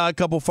 You're on the Odd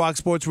Couple, Fox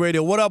Sports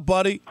Radio. What up,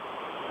 buddy?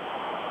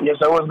 Yes,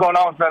 sir. What's going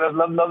on, fellas?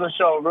 Love the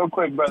show. Real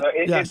quick, brother.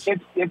 It's gotta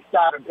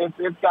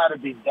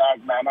be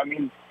Dak, man. I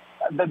mean,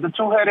 the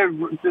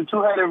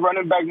two-headed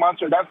running back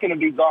monster, that's gonna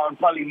be gone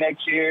probably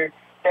next year.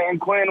 Dan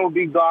Quinn will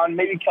be gone.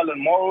 Maybe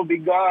Kellen Moore will be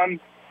gone.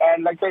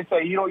 And like they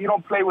say, you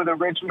don't play with a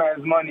rich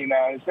man's money,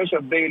 man. Especially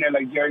a billionaire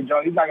like Jerry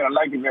Jones. He's not gonna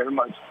like it very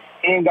much.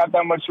 He ain't got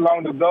that much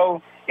long to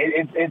go.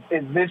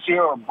 It's this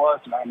year or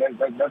bust, man.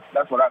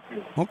 That's what I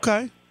feel.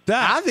 Okay.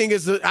 I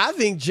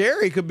think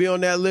Jerry could be on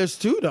that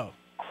list too, though.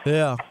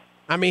 Yeah.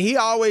 I mean, he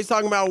always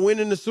talking about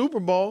winning the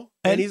Super Bowl,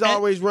 and he's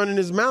always running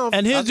his mouth.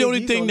 And here's the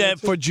only thing that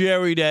for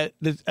Jerry that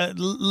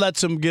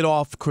lets him get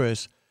off,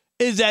 Chris,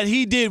 is that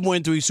he did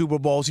win 3 Super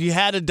Bowls. He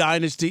had a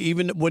dynasty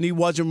even when he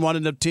wasn't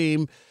running the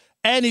team,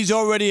 and he's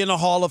already in the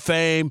Hall of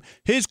Fame.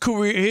 His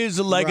career, his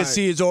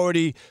legacy is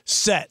already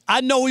set.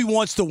 I know he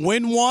wants to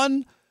win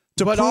one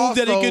to prove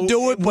that he can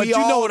do it, but you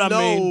know what I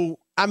mean.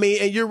 I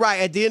mean, and you're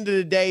right. At the end of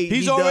the day,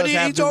 he's already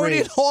in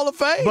the Hall of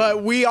Fame.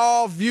 But we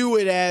all view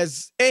it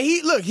as, and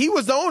he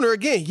was the owner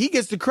again. He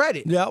gets the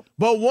credit. Yep.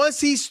 But once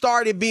he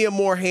started being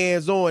more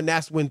hands-on,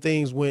 that's when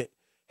things went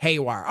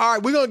haywire. All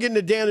right, we're gonna get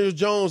into Daniel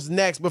Jones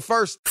next, but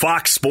first,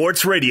 Fox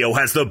Sports Radio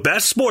has the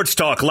best sports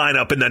talk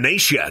lineup in the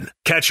nation.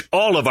 Catch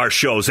all of our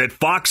shows at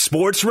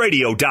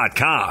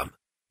foxsportsradio.com.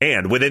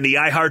 And within the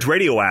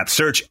iHeartRadio app,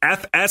 search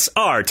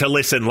FSR to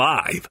listen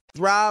live.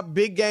 Rob,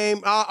 big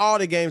game. All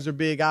the games are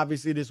big,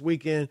 obviously, this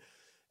weekend.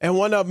 And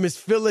one of them is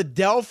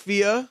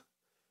Philadelphia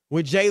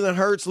with Jalen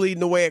Hurts leading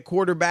the way at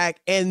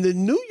quarterback. And the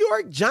New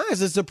York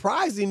Giants, the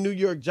surprising New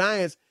York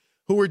Giants,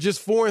 who were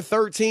just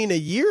 4-13 a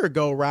year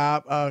ago,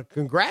 Rob.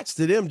 Congrats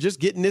to them just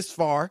getting this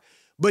far.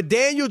 But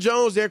Daniel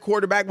Jones, their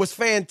quarterback, was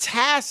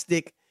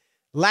fantastic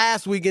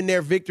last week in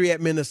their victory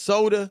at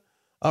Minnesota.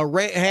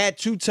 Had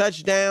 2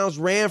 touchdowns,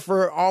 ran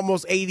for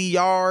almost 80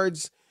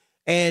 yards,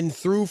 and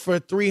threw for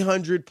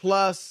 300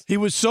 plus. He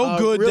was so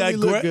good,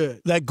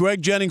 that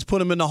Greg Jennings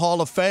put him in the Hall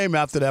of Fame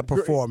after that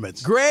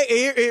performance.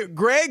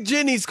 Greg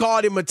Jennings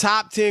called him a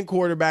top 10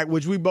 quarterback,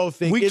 which we both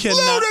think is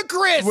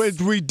ludicrous.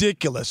 It's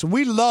ridiculous.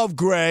 We love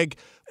Greg,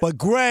 but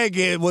Greg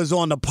was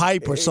on the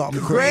pipe or something.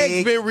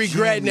 Greg's been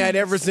regretting that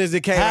ever since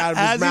it came out of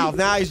his mouth.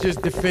 Now he's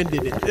just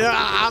defended it.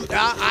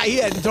 He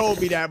hadn't told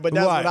me that, but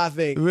that's what I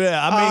think.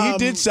 Yeah, I mean, he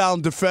did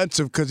sound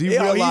defensive because he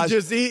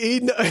realized.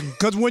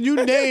 Because when you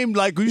named,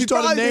 like, when you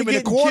started naming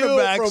the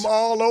quarterbacks from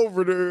all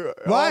over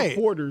the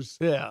quarters.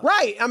 Yeah.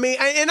 Right. I mean,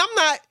 and I'm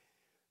not.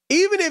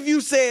 Even if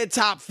you said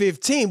top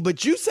 15,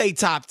 but you say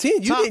top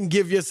 10, you didn't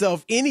give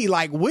yourself any,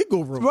 like,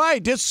 wiggle room.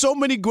 Right. There's so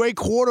many great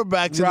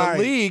quarterbacks in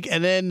the league,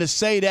 and then to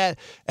say that,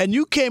 and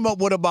you came up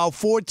with about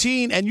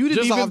 14, and you didn't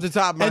just even off the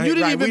top of my and head, you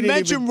didn't even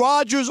mention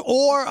Rodgers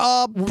or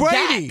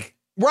Brady. Dak.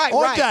 Right,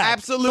 Dak.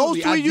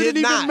 Absolutely. Those 3, you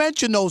didn't even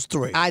mention those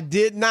 3. I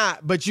did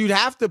not, but you'd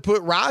have to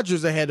put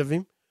Rodgers ahead of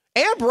him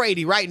and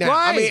Brady right now.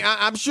 Right. I mean,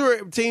 I'm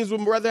sure teams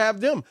would rather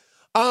have them.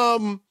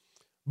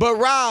 But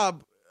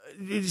Rob,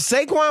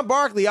 Saquon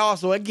Barkley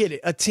also, I get it,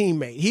 a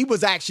teammate. He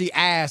was actually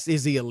asked,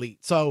 is he elite?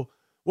 So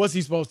what's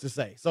he supposed to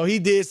say? So he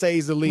did say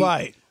he's elite.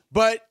 Right.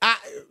 But,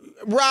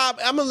 Rob,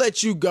 I'm going to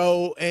let you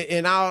go,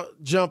 and I'll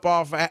jump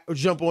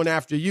on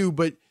after you.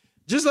 But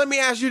just let me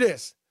ask you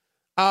this.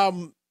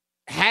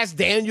 Has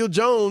Daniel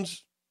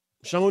Jones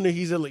shown that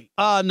he's elite?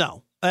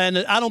 No. And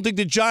I don't think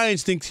the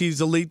Giants think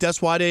he's elite.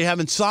 That's why they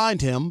haven't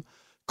signed him,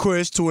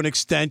 Chris, to an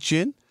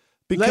extension.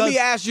 Let me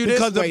ask you this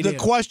because way, of the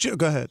question.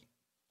 Go ahead.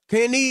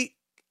 Can he,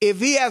 if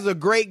he has a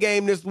great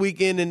game this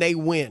weekend and they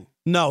win?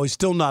 No, he's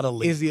still not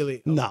elite. Is he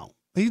elite? No.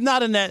 He's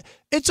not in that.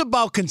 It's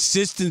about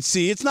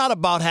consistency. It's not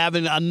about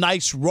having a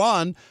nice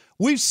run.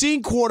 We've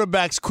seen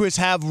quarterbacks, Chris,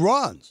 have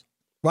runs,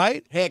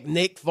 right? Heck,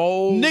 Nick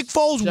Foles. Nick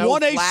Foles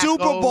won a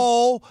Super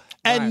Bowl,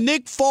 and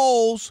Nick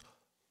Foles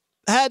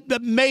had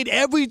made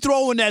every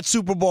throw in that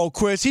Super Bowl,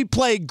 Chris. He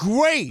played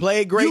great.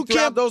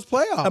 Throughout those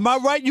playoffs. Am I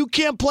right? You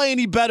can't play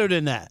any better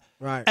than that.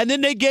 Right. And then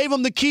they gave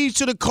him the keys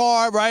to the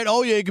car, right?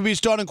 Oh, yeah, he could be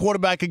starting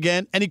quarterback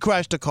again, and he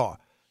crashed the car.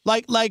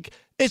 Like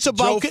it's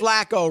about Joe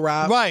Flacco,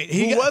 Rob. Right.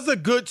 He was a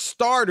good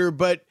starter,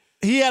 but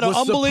he had an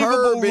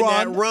unbelievable in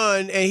that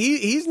run, and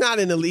he's not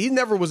an elite. He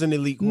never was an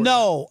elite quarterback.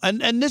 No,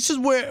 and this is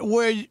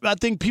where I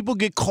think people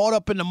get caught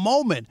up in the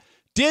moment.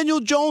 Daniel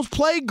Jones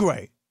played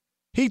great.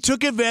 He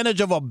took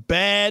advantage of a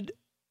bad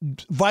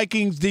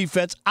Vikings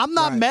defense. I'm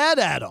not mad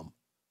at him.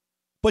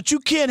 But you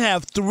can't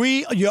have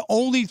your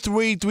only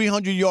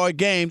 300-yard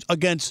games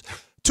against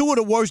two of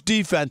the worst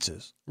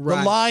defenses, the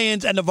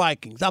Lions and the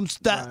Vikings. That's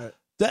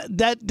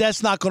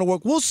not going to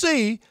work. We'll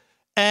see.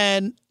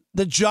 And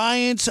the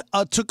Giants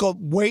took a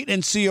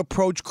wait-and-see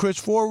approach, Chris,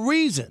 for a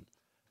reason,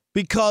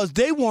 because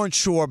they weren't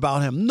sure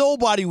about him.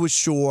 Nobody was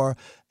sure.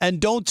 And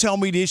don't tell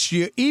me this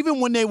year, even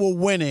when they were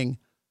winning,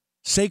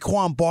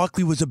 Saquon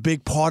Barkley was a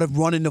big part of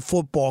running the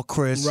football,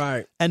 Chris.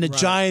 Right. And the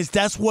Giants,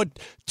 that's what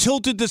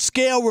tilted the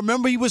scale.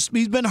 Remember, he's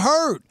been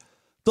hurt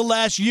the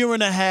last year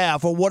and a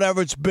half or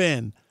whatever it's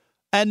been.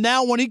 And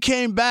now when he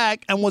came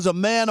back and was a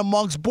man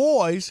amongst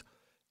boys,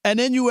 and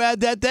then you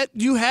add that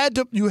you had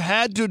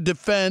to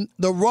defend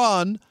the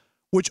run,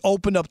 which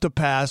opened up the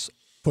pass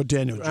for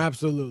Daniel Jones.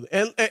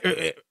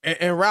 Absolutely.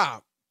 And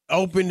Rob,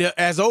 open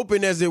as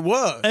it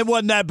was. It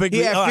wasn't that big.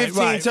 He had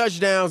 15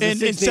 touchdowns in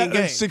 16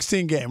 games.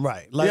 16 game,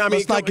 right. Like,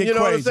 let's not get you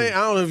know crazy. what I'm saying? I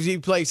don't know if he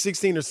played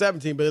 16 or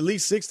 17, but at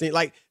least 16.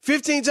 Like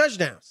 15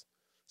 touchdowns.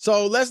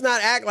 So let's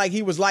not act like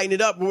he was lighting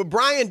it up. But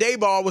Brian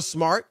Daboll was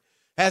smart,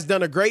 has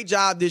done a great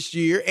job this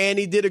year, and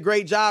he did a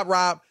great job,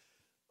 Rob,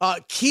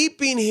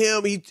 keeping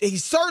him. He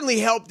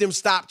certainly helped him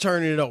stop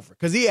turning it over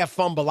because he had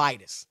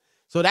fumbleitis.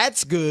 So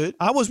that's good.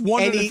 I was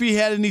wondering if he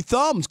had any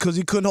thumbs because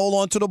he couldn't hold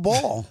on to the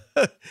ball.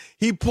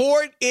 He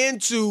poured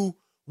into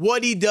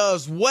what he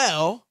does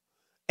well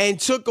and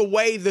took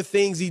away the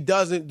things he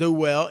doesn't do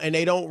well, and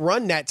they don't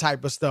run that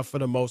type of stuff for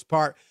the most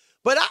part.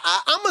 But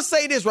I'm going to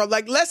say this, Rob.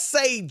 Like, let's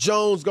say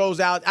Jones goes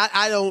out.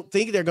 I don't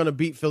think they're going to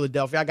beat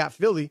Philadelphia. I got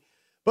Philly.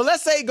 But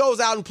let's say he goes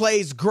out and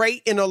plays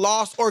great in a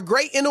loss or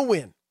great in a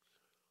win.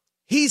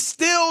 He's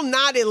still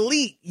not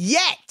elite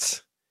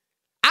yet.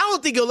 I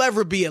don't think he'll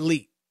ever be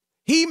elite.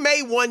 He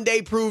may one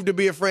day prove to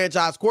be a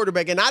franchise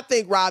quarterback. And I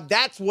think, Rob,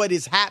 that's what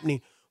is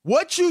happening.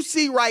 What you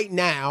see right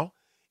now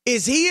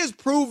is he is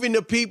proving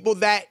to people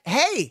that,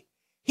 hey,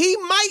 he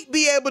might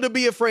be able to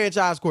be a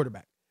franchise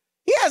quarterback.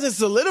 He hasn't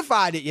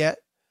solidified it yet,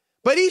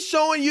 but he's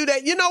showing you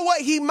that, you know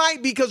what, he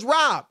might be. Because,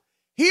 Rob,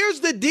 here's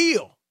the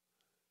deal.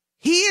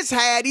 He's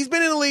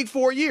been in the league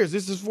 4 years.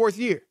 This is his fourth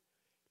year.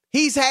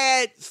 He's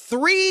had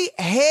 3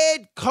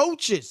 head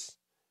coaches.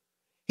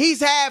 He's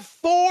had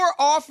 4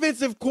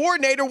 offensive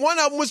coordinators. One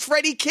of them was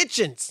Freddie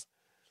Kitchens.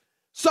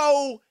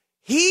 So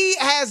he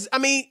has,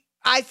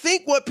 I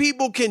think what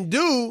people can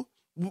do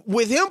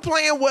with him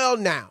playing well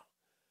now,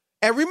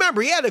 and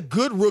remember, he had a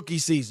good rookie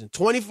season,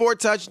 24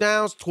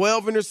 touchdowns,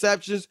 12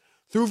 interceptions,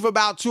 threw for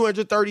about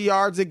 230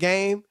 yards a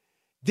game.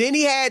 Then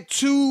he had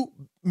 2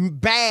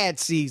 bad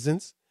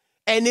seasons.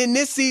 And in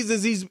this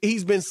season,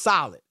 he's been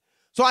solid.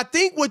 So I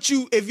think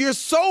if you're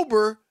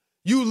sober,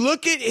 you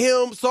look at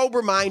him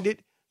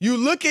sober-minded, you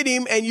look at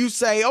him and you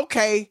say,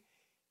 okay,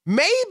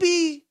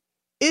 maybe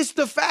it's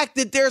the fact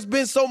that there's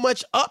been so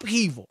much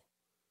upheaval,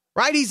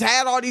 right? He's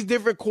had all these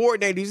different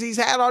coordinators. He's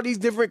had all these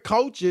different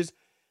coaches.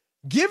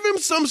 Give him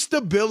some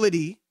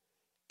stability,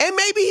 and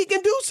maybe he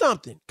can do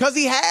something because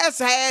he has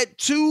had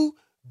 2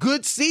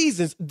 good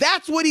seasons.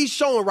 That's what he's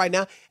showing right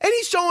now. And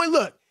he's showing,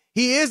 look,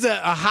 he is a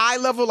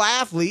high-level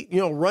athlete,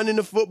 running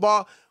the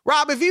football.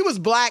 Rob, if he was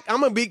black,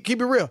 I'm going to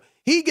keep it real.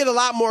 He'd get a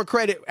lot more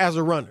credit as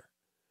a runner.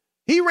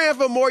 He ran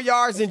for more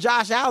yards than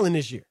Josh Allen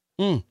this year.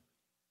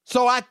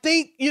 So I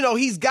think,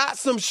 he's got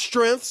some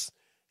strengths.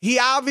 He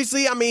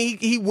obviously,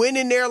 he went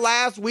in there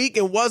last week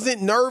and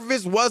wasn't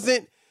nervous,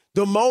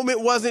 the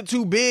moment wasn't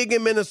too big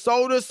in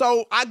Minnesota.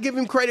 So I give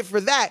him credit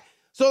for that.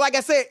 So like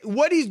I said,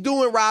 what he's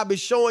doing, Rob, is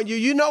showing you,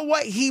 you know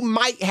what? He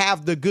might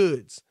have the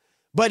goods.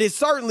 But it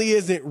certainly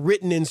isn't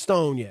written in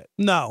stone yet.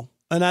 No.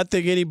 And I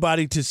think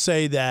anybody to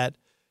say that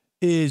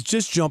is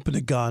just jumping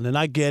the gun. And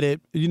I get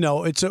it.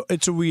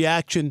 It's a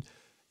reaction.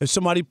 If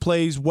somebody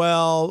plays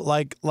well,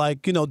 like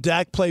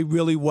Dak played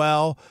really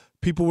well.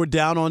 People were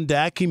down on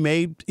Dak. He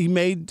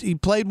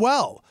played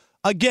well.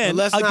 Again,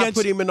 but let's not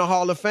put him in the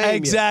Hall of Fame.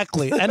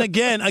 Exactly. Yet. And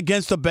again,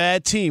 against a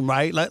bad team,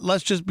 right?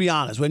 Let's just be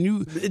honest.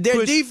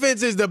 Their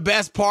defense is the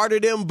best part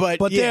of them, but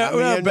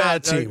they're a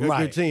bad team,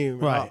 right? Good team,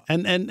 right?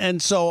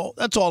 And so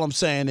that's all I'm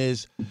saying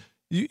is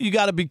you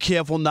got to be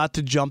careful not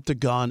to jump the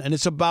gun. And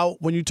it's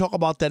about, when you talk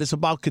about that, it's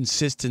about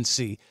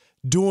consistency,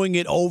 doing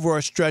it over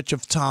a stretch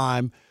of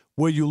time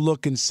where you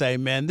look and say,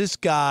 man, this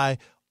guy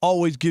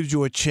always gives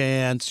you a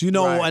chance,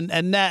 right.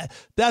 And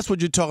that's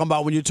what you're talking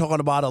about when you're talking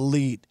about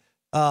elite.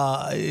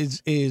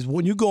 is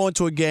when you go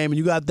into a game and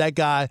you got that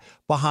guy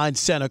behind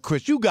center,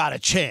 Chris, you got a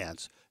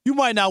chance. You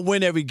might not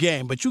win every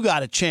game, but you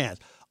got a chance.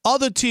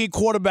 Other team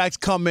quarterbacks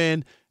come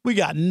in, we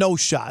got no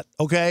shot,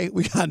 okay?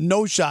 We got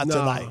no shot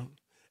tonight.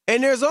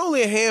 And there's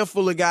only a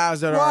handful of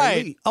guys that are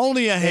elite.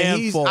 Only a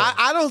handful.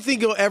 I don't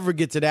think he'll ever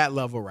get to that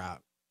level, Rob.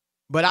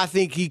 But I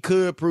think he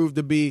could prove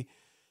to be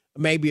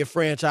maybe a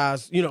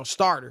franchise,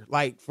 starter,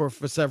 like for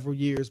several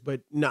years.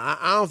 But no,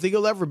 I don't think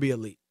he'll ever be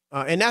elite.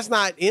 And that's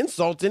not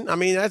insulting. I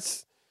mean,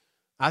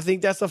 I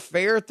think that's a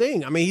fair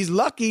thing. I mean, he's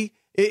lucky.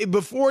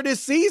 Before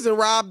this season,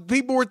 Rob,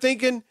 people were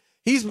thinking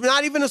he's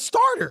not even a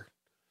starter.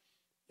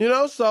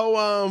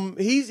 So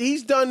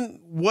he's done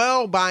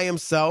well by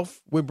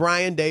himself with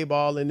Brian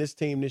Daboll and this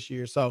team this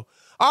year. So,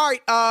 all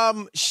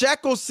right,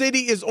 Shekel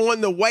City is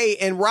on the way.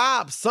 And,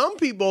 Rob, some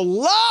people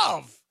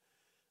love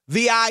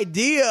the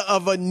idea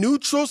of a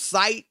neutral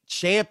site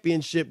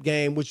championship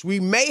game, which we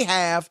may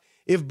have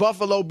if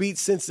Buffalo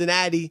beats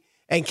Cincinnati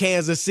and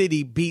Kansas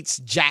City beats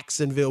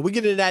Jacksonville. We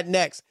get into that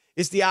next.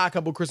 It's the Odd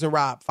Couple, Chris and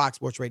Rob, Fox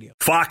Sports Radio.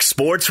 Fox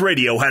Sports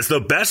Radio has the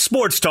best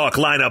sports talk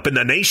lineup in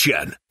the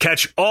nation.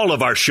 Catch all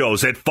of our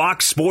shows at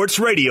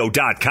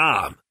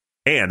foxsportsradio.com.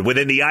 And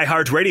within the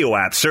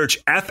iHeartRadio app,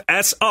 search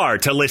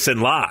FSR to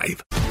listen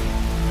live.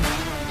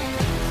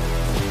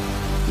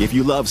 If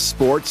you love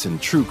sports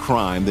and true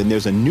crime, then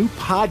there's a new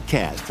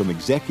podcast from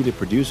executive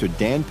producer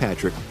Dan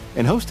Patrick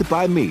and hosted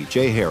by me,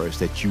 Jay Harris,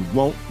 that you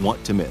won't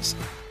want to miss.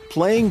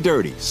 Playing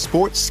Dirty: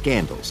 Sports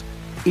Scandals.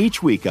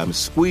 Each week, I'm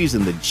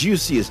squeezing the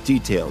juiciest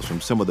details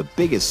from some of the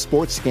biggest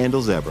sports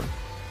scandals ever.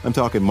 I'm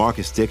talking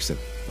Marcus Dixon,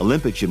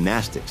 Olympic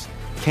gymnastics,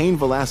 Cain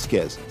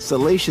Velasquez,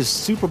 salacious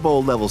Super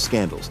Bowl-level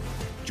scandals.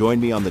 Join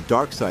me on the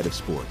dark side of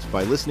sports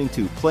by listening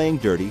to Playing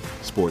Dirty: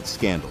 Sports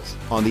Scandals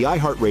on the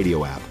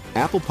iHeartRadio app,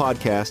 Apple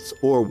Podcasts,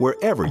 or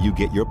wherever you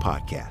get your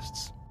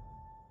podcasts.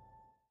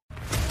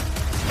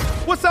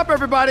 What's up,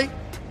 everybody?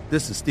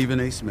 This is Stephen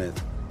A. Smith.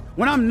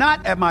 When I'm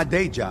not at my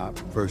day job,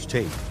 First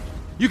Take,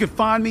 you can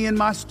find me in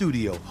my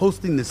studio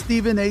hosting the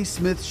Stephen A.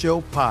 Smith Show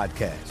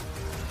podcast.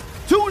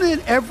 Tune in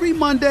every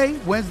Monday,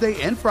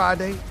 Wednesday, and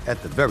Friday,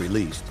 at the very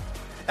least,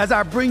 as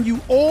I bring you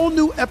all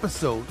new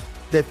episodes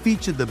that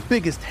feature the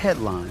biggest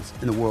headlines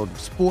in the world of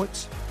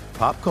sports,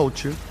 pop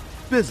culture,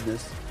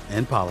 business,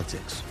 and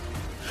politics.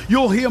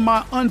 You'll hear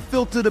my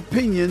unfiltered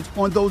opinions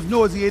on those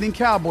nauseating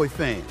Cowboy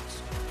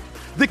fans,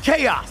 the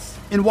chaos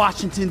in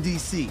Washington,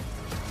 D.C.,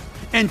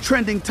 and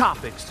trending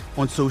topics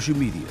on social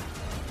media,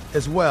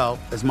 as well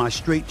as my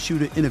straight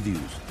shooter interviews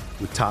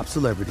with top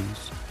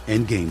celebrities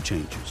and game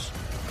changers.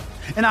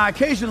 And I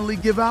occasionally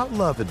give out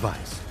love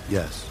advice.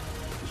 Yes,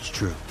 it's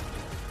true.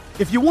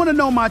 If you want to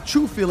know my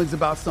true feelings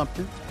about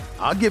something,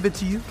 I'll give it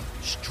to you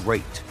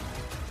straight.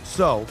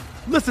 So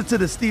listen to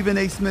the Stephen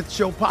A. Smith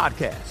Show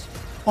podcast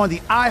on the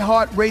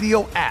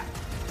iHeartRadio app,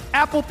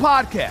 Apple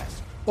Podcasts,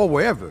 or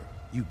wherever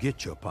you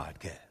get your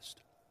podcast.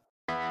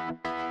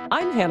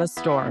 I'm Hannah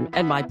Storm,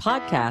 and my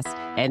podcast,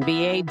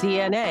 NBA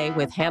DNA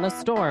with Hannah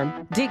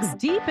Storm, digs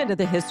deep into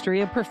the history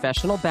of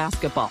professional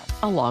basketball,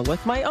 along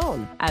with my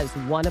own, as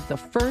one of the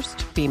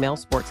first female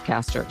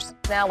sportscasters.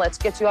 Now let's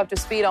get you up to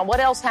speed on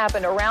what else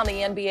happened around the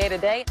NBA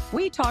today.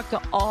 We talk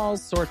to all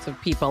sorts of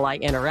people I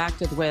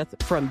interacted with,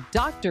 from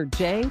Dr.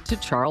 J to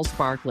Charles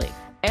Barkley,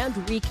 and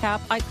recap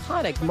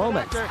iconic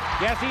moments.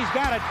 Yes, he's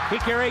got it.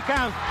 Here he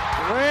comes.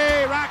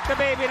 Ray rocked the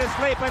baby to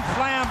sleep and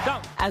slam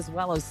dunk. As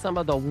well as some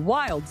of the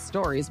wild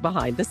stories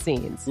behind the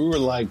scenes. We were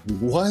like,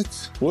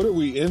 what? What are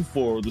we in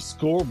for? The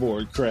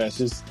scoreboard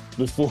crashes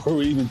before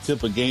we even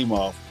tip a game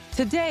off.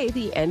 Today,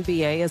 the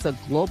NBA is a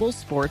global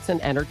sports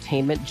and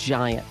entertainment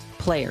giant.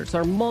 Players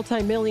are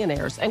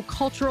multimillionaires and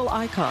cultural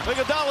icons.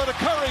 Iguodala to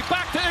Curry,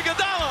 back to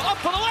Iguodala, up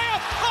for the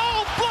layup.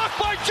 Oh, blocked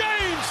by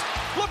James.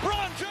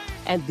 LeBron James.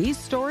 And these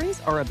stories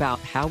are about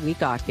how we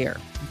got here,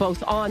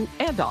 both on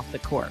and off the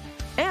court.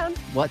 And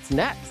what's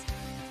next?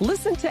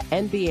 Listen to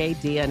NBA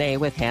DNA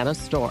with Hannah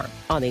Storm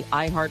on the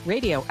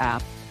iHeartRadio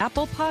app,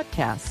 Apple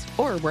Podcasts,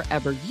 or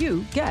wherever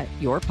you get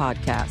your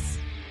podcasts.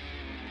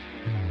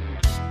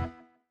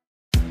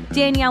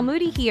 Danielle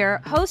Moody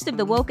here, host of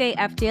the Woke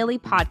AF Daily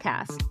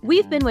podcast.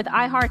 We've been with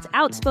iHeart's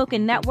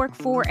Outspoken Network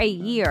for a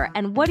year,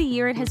 and what a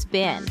year it has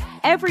been.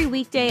 Every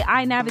weekday,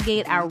 I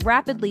navigate our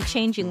rapidly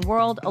changing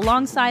world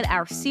alongside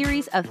our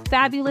series of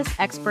fabulous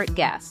expert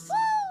guests.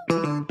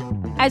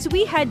 As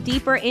we head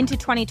deeper into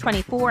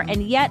 2024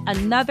 and yet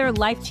another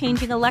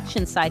life-changing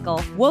election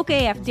cycle, Woke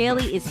AF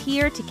Daily is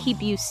here to keep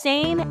you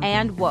sane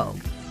and woke.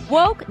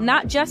 Woke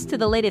not just to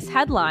the latest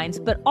headlines,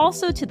 but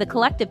also to the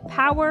collective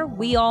power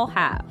we all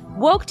have.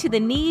 Woke to the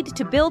need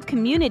to build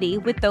community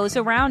with those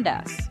around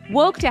us.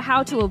 Woke to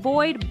how to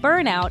avoid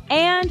burnout,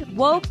 and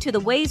woke to the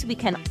ways we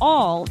can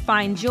all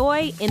find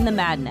joy in the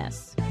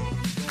madness.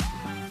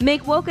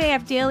 Make Woke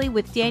AF Daily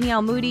with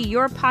Danielle Moody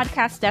your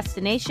podcast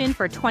destination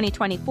for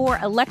 2024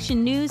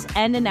 election news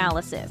and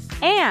analysis.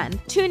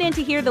 And tune in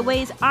to hear the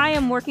ways I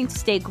am working to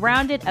stay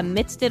grounded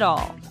amidst it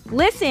all.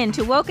 Listen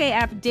to Woke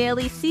AF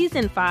Daily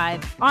Season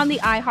 5 on the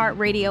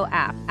iHeartRadio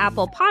app,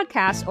 Apple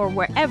Podcasts, or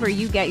wherever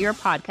you get your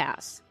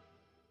podcasts.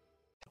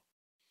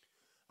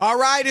 All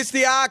right, it's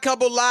the Odd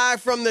Couple live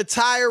from the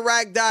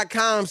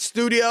TireRack.com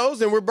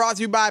studios, and we're brought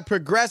to you by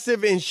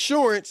Progressive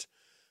Insurance.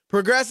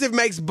 Progressive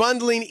makes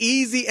bundling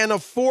easy and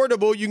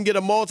affordable. You can get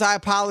a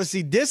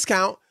multi-policy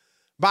discount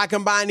by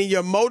combining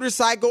your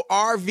motorcycle,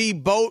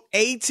 RV, boat,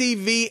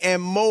 ATV,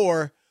 and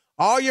more.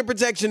 All your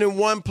protection in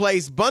one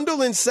place.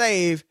 Bundle and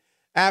save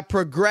at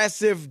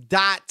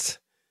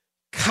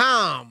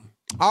Progressive.com.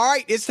 All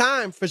right, it's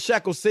time for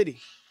Shekel City.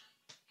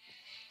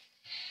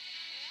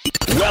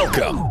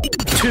 Welcome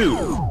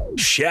to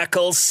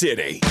Shekel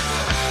City,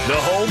 the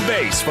home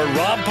base for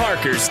Rob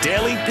Parker's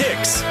daily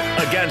picks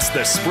against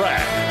the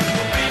spread.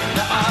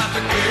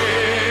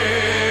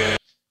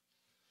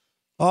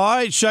 All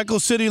right, Shekel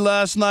City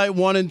last night,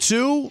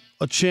 1-2.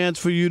 A chance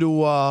for you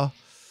to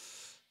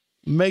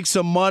make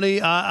some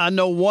money. I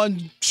know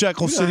one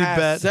Shekel City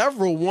bet.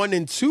 Several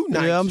 1-2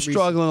 nights. Yeah, I'm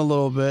struggling a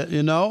little bit.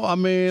 You know, I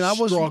mean,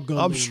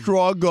 I'm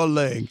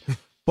struggling.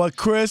 But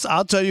Chris,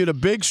 I'll tell you the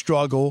big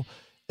struggle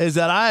is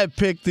that I had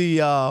picked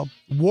the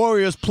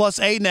Warriors plus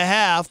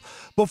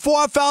 8.5 before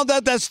I found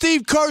out that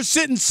Steve Kerr's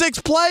sitting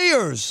 6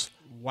 players.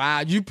 Wow,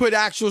 you put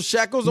actual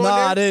shekels on there? No,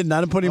 I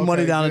didn't put any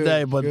money down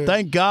today, but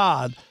thank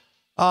God.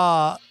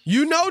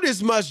 You know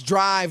this must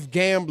drive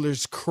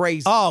gamblers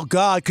crazy. Oh,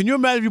 God. Can you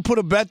imagine if you put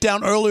a bet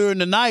down earlier in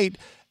the night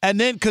and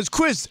then, because,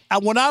 Chris,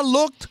 when I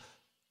looked,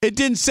 it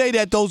didn't say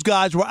that those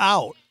guys were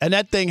out, and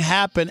that thing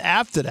happened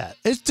after that.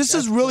 This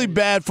is really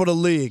bad for the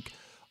league.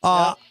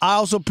 I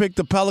also picked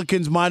the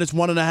Pelicans minus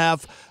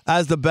 1.5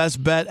 as the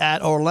best bet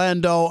at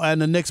Orlando,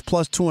 and the Knicks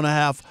plus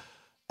 2.5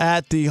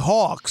 at the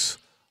Hawks.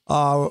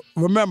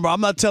 Remember, I'm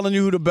not telling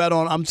you who to bet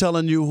on. I'm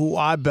telling you who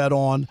I bet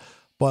on,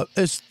 but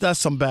that's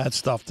some bad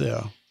stuff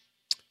there.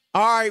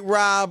 All right,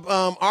 Rob.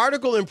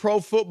 Article in Pro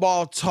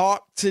Football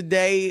Talk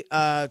today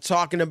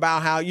talking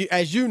about how,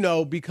 as you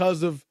know,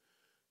 because of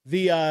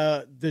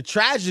the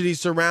tragedy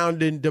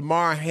surrounding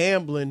Damar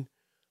Hamlin,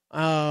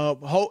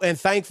 and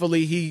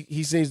thankfully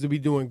he seems to be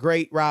doing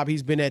great. Rob,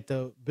 he's been at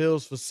the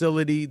Bills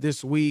facility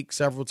this week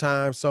several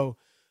times, so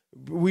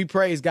we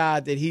praise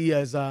God that he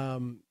is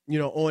on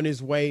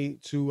his way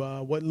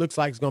to what looks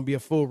like is going to be a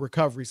full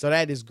recovery. So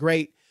that is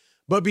great.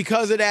 But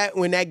because of that,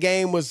 when that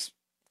game was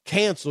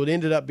canceled,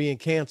 ended up being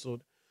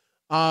canceled,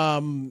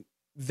 the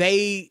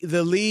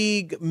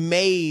league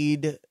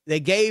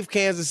gave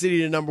Kansas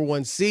City the number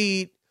 1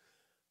 seed.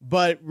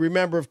 But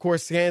remember, of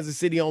course, Kansas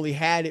City only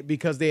had it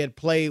because they had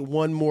played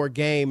one more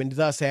game and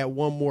thus had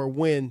one more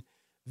win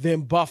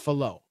than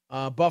Buffalo.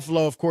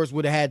 Buffalo, of course,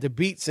 would have had to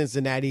beat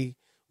Cincinnati.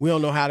 We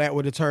don't know how that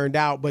would have turned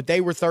out, but they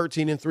were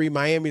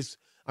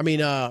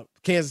 13-3.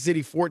 Kansas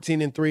City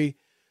 14-3.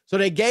 So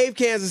they gave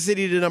Kansas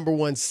City the number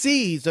 1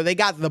 seed. So they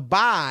got the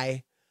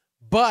bye,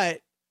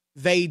 but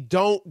they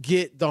don't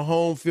get the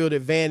home field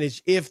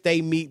advantage if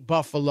they meet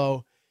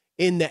Buffalo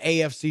in the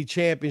AFC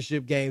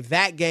Championship game.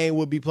 That game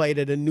would be played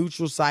at a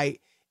neutral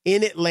site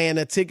in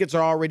Atlanta. Tickets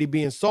are already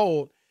being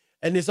sold.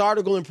 And this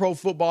article in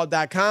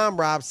ProFootball.com,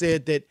 Rob,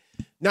 said that,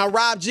 now,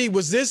 Rob G,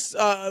 was this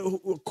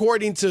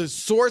according to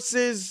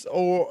sources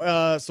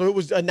or so it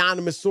was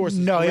anonymous sources?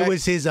 No, correct? It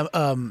was his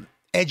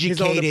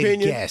educated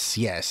guess.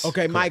 Yes.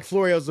 Okay, correct. Mike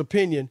Florio's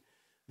opinion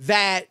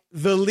that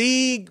the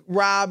league,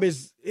 Rob,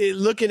 is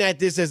looking at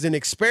this as an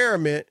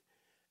experiment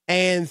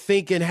and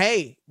thinking,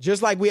 hey,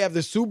 just like we have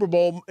the Super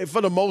Bowl,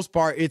 for the most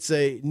part, it's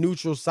a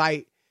neutral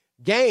site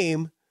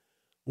game.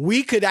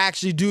 We could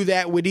actually do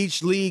that with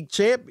each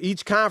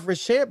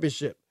conference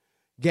championship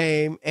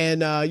game.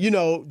 And,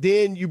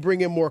 then you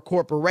bring in more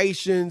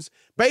corporations.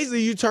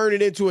 Basically, you turn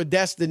it into a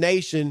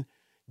destination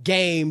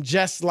game,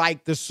 just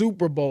like the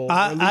Super Bowl,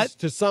 at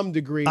least to some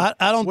degree. I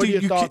don't what think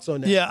are your thoughts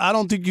on that? Yeah, I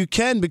don't think you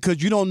can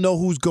because you don't know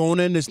who's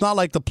going in. It's not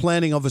like the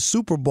planning of a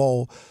Super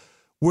Bowl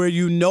where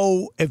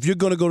if you're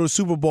going to go to the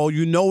Super Bowl,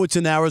 it's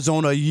in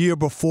Arizona a year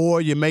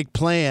before you make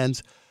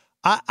plans.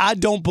 I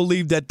don't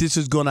believe that this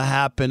is going to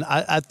happen.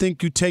 I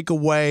think you take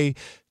away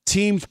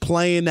teams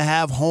playing to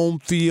have home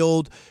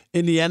field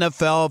in the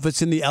NFL, if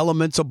it's in the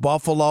elements of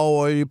Buffalo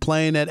or you're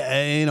playing at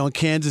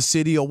Kansas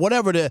City or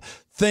whatever the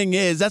thing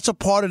is, that's a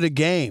part of the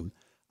game.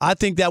 I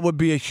think that would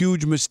be a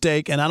huge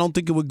mistake, and I don't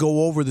think it would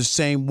go over the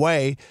same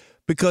way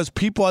because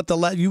people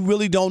you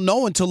really don't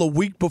know until a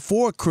week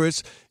before,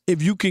 Chris,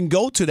 if you can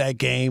go to that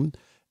game.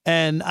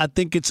 And I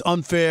think it's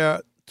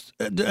unfair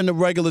in the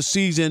regular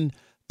season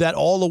that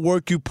all the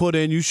work you put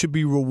in, you should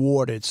be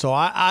rewarded. So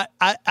I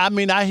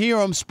hear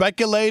them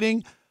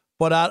speculating,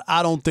 but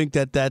I don't think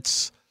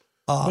that's.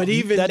 But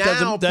even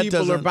now,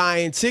 people are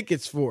buying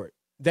tickets for it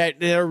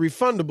that are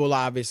refundable,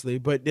 obviously.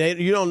 But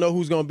you don't know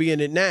who's going to be in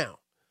it now,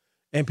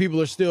 and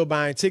people are still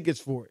buying tickets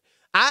for it.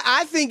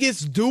 I think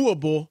it's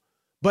doable,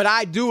 but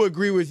I do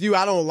agree with you.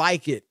 I don't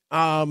like it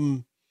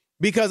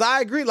because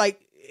I agree.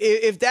 Like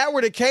if that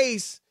were the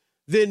case,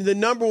 then the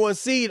number 1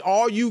 seed,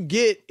 all you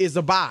get is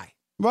a bye,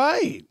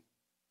 right?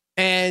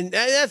 And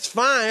that's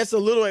fine. That's a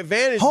little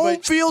advantage. Home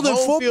field in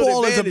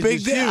football is a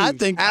big deal. I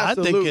think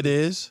it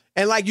is.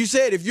 And like you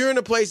said, if you're in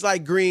a place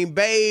like Green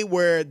Bay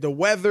where the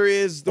weather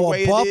is the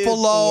way Buffalo, it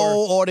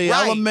is, or the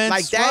elements,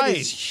 like that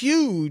is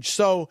huge.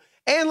 So,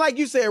 and like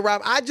you said,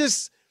 Rob,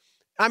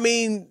 I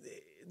mean,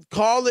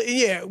 call it,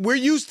 yeah, we're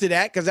used to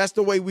that because that's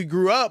the way we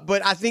grew up,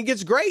 but I think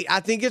it's great. I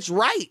think it's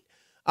right.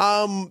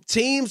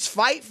 Teams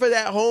fight for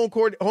that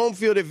home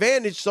field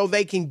advantage so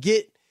they can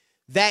get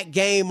that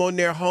game on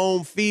their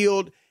home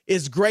field.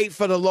 It's great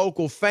for the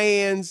local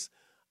fans.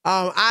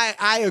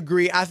 I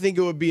agree. I think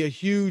it would be a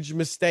huge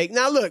mistake.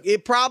 Now, look,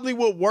 it probably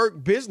would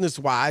work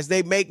business-wise.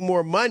 They make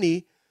more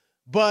money,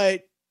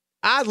 but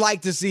I'd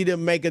like to see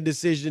them make a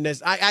decision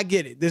I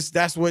get it.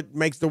 That's what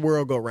makes the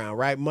world go round,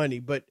 right? Money.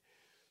 But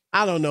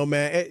I don't know,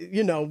 man.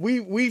 You know,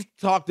 we've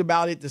talked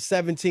about it. The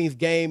 17th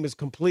game is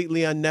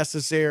completely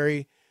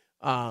unnecessary.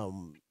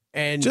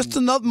 And just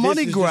another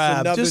money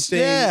grab. Just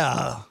thing.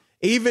 Yeah.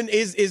 Even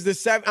is the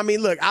seventh. I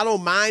mean, look, I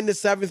don't mind the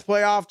 7th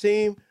playoff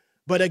team,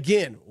 but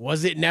again,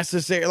 was it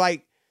necessary?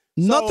 Like,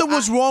 nothing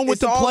was wrong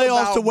with the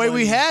playoffs the way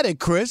we had it,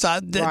 Chris.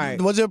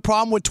 Right. Was there a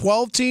problem with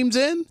 12 teams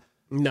in?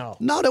 No,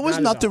 there was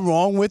nothing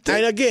wrong with it.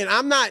 And again,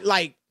 I'm not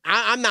like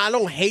I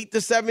don't hate the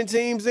 7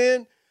 teams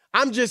in.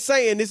 I'm just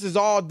saying this is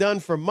all done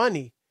for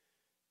money,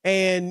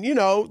 and you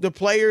know the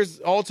players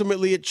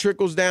ultimately it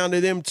trickles down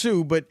to them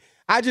too. But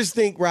I just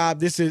think,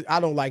 Rob, I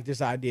don't like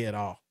this idea at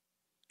all.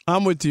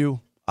 I'm with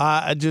you.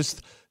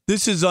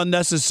 This is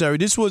unnecessary.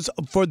 This was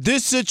for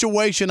this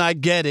situation. I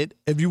get it.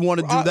 If you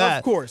want to do that,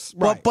 of course.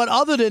 Right. But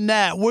other than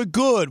that, we're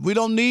good. We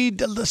don't need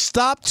to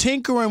stop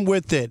tinkering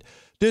with it.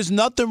 There's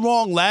nothing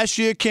wrong. Last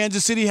year,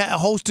 Kansas City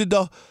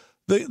hosted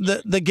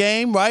the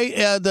game, right?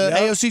 The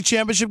AFC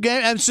Championship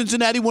game, and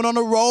Cincinnati went on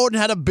the road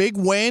and had a big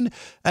win,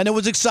 and it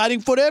was exciting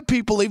for their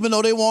people, even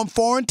though they were on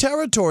foreign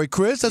territory.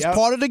 Chris, that's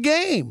part of the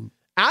game.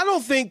 I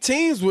don't think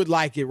teams would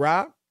like it,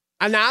 Rob.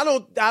 And I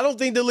don't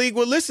think the league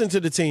would listen to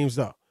the teams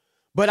though.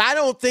 But I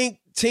don't think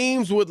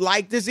teams would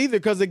like this either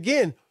because,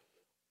 again,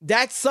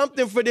 that's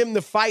something for them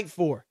to fight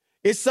for.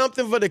 It's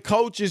something for the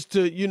coaches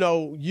to,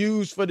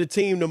 use for the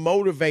team to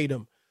motivate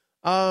them.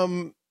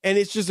 And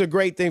it's just a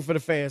great thing for the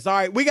fans. All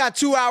right, we got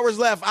 2 hours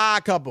left.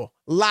 Odd Couple.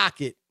 Lock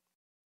it.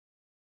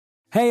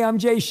 Hey, I'm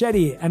Jay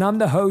Shetty, and I'm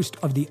the host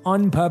of the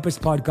On Purpose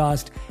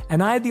podcast.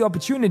 And I had the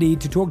opportunity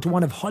to talk to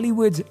one of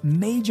Hollywood's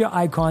major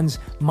icons,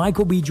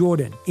 Michael B.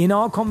 Jordan. In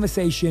our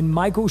conversation,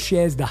 Michael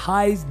shares the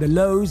highs, the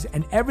lows,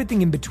 and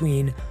everything in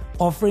between,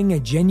 offering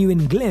a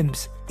genuine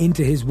glimpse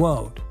into his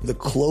world. The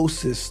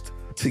closest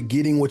to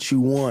getting what you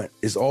want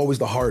is always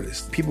the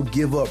hardest. People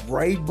give up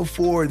right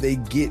before they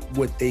get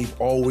what they've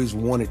always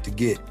wanted to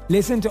get.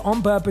 Listen to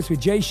On Purpose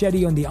with Jay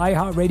Shetty on the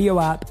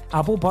iHeartRadio app,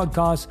 Apple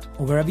Podcasts,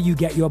 or wherever you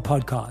get your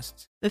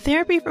podcasts. The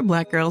Therapy for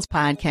Black Girls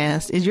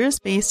podcast is your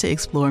space to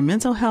explore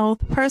mental health,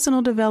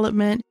 personal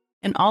development,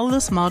 and all of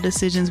the small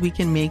decisions we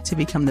can make to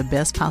become the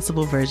best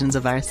possible versions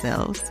of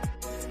ourselves.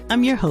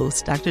 I'm your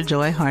host, Dr.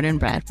 Joy Harden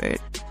Bradford,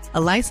 a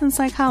licensed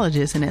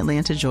psychologist in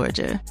Atlanta,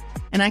 Georgia.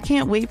 And I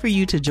can't wait for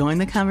you to join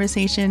the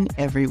conversation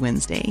every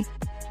Wednesday.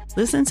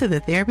 Listen to the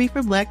Therapy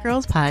for Black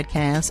Girls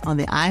podcast on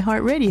the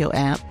iHeartRadio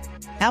app,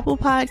 Apple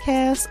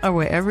Podcasts, or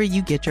wherever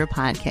you get your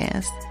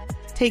podcasts.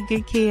 Take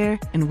good care,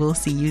 and we'll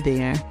see you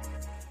there.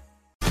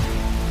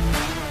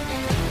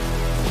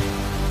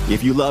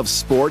 If you love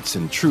sports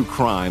and true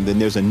crime, then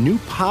there's a new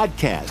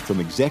podcast from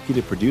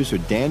executive producer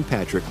Dan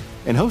Patrick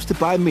and hosted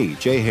by me,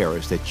 Jay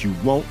Harris, that you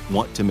won't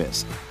want to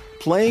miss.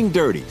 Playing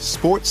Dirty: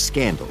 Sports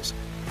Scandals.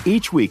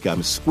 Each week,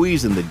 I'm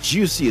squeezing the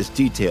juiciest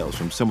details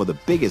from some of the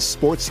biggest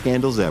sports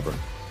scandals ever.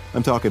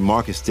 I'm talking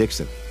Marcus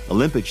Dixon,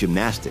 Olympic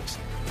gymnastics,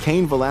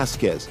 Cain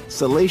Velasquez,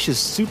 salacious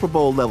Super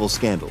Bowl-level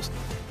scandals.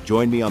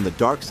 Join me on the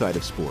dark side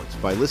of sports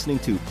by listening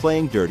to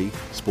Playing Dirty: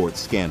 Sports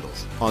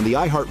Scandals on the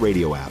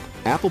iHeartRadio app,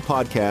 Apple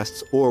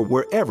Podcasts, or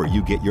wherever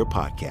you get your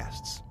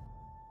podcasts.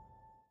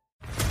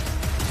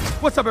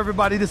 What's up,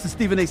 everybody? This is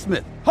Stephen A.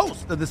 Smith,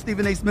 host of the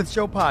Stephen A. Smith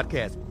Show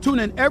podcast. Tune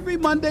in every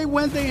Monday,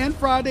 Wednesday, and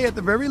Friday at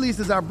the very least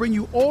as I bring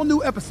you all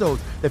new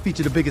episodes that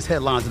feature the biggest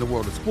headlines in the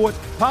world of sports,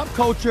 pop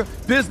culture,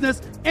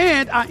 business,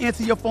 and I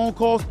answer your phone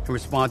calls and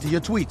respond to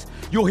your tweets.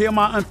 You'll hear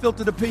my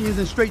unfiltered opinions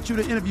and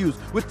straight-shooter interviews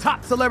with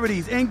top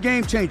celebrities and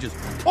game changers.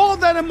 All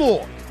that and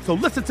more. So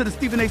listen to the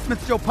Stephen A.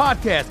 Smith Show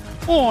podcast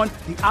on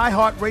the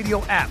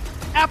iHeartRadio app,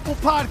 Apple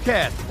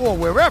Podcasts, or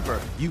wherever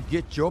you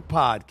get your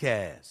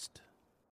podcasts.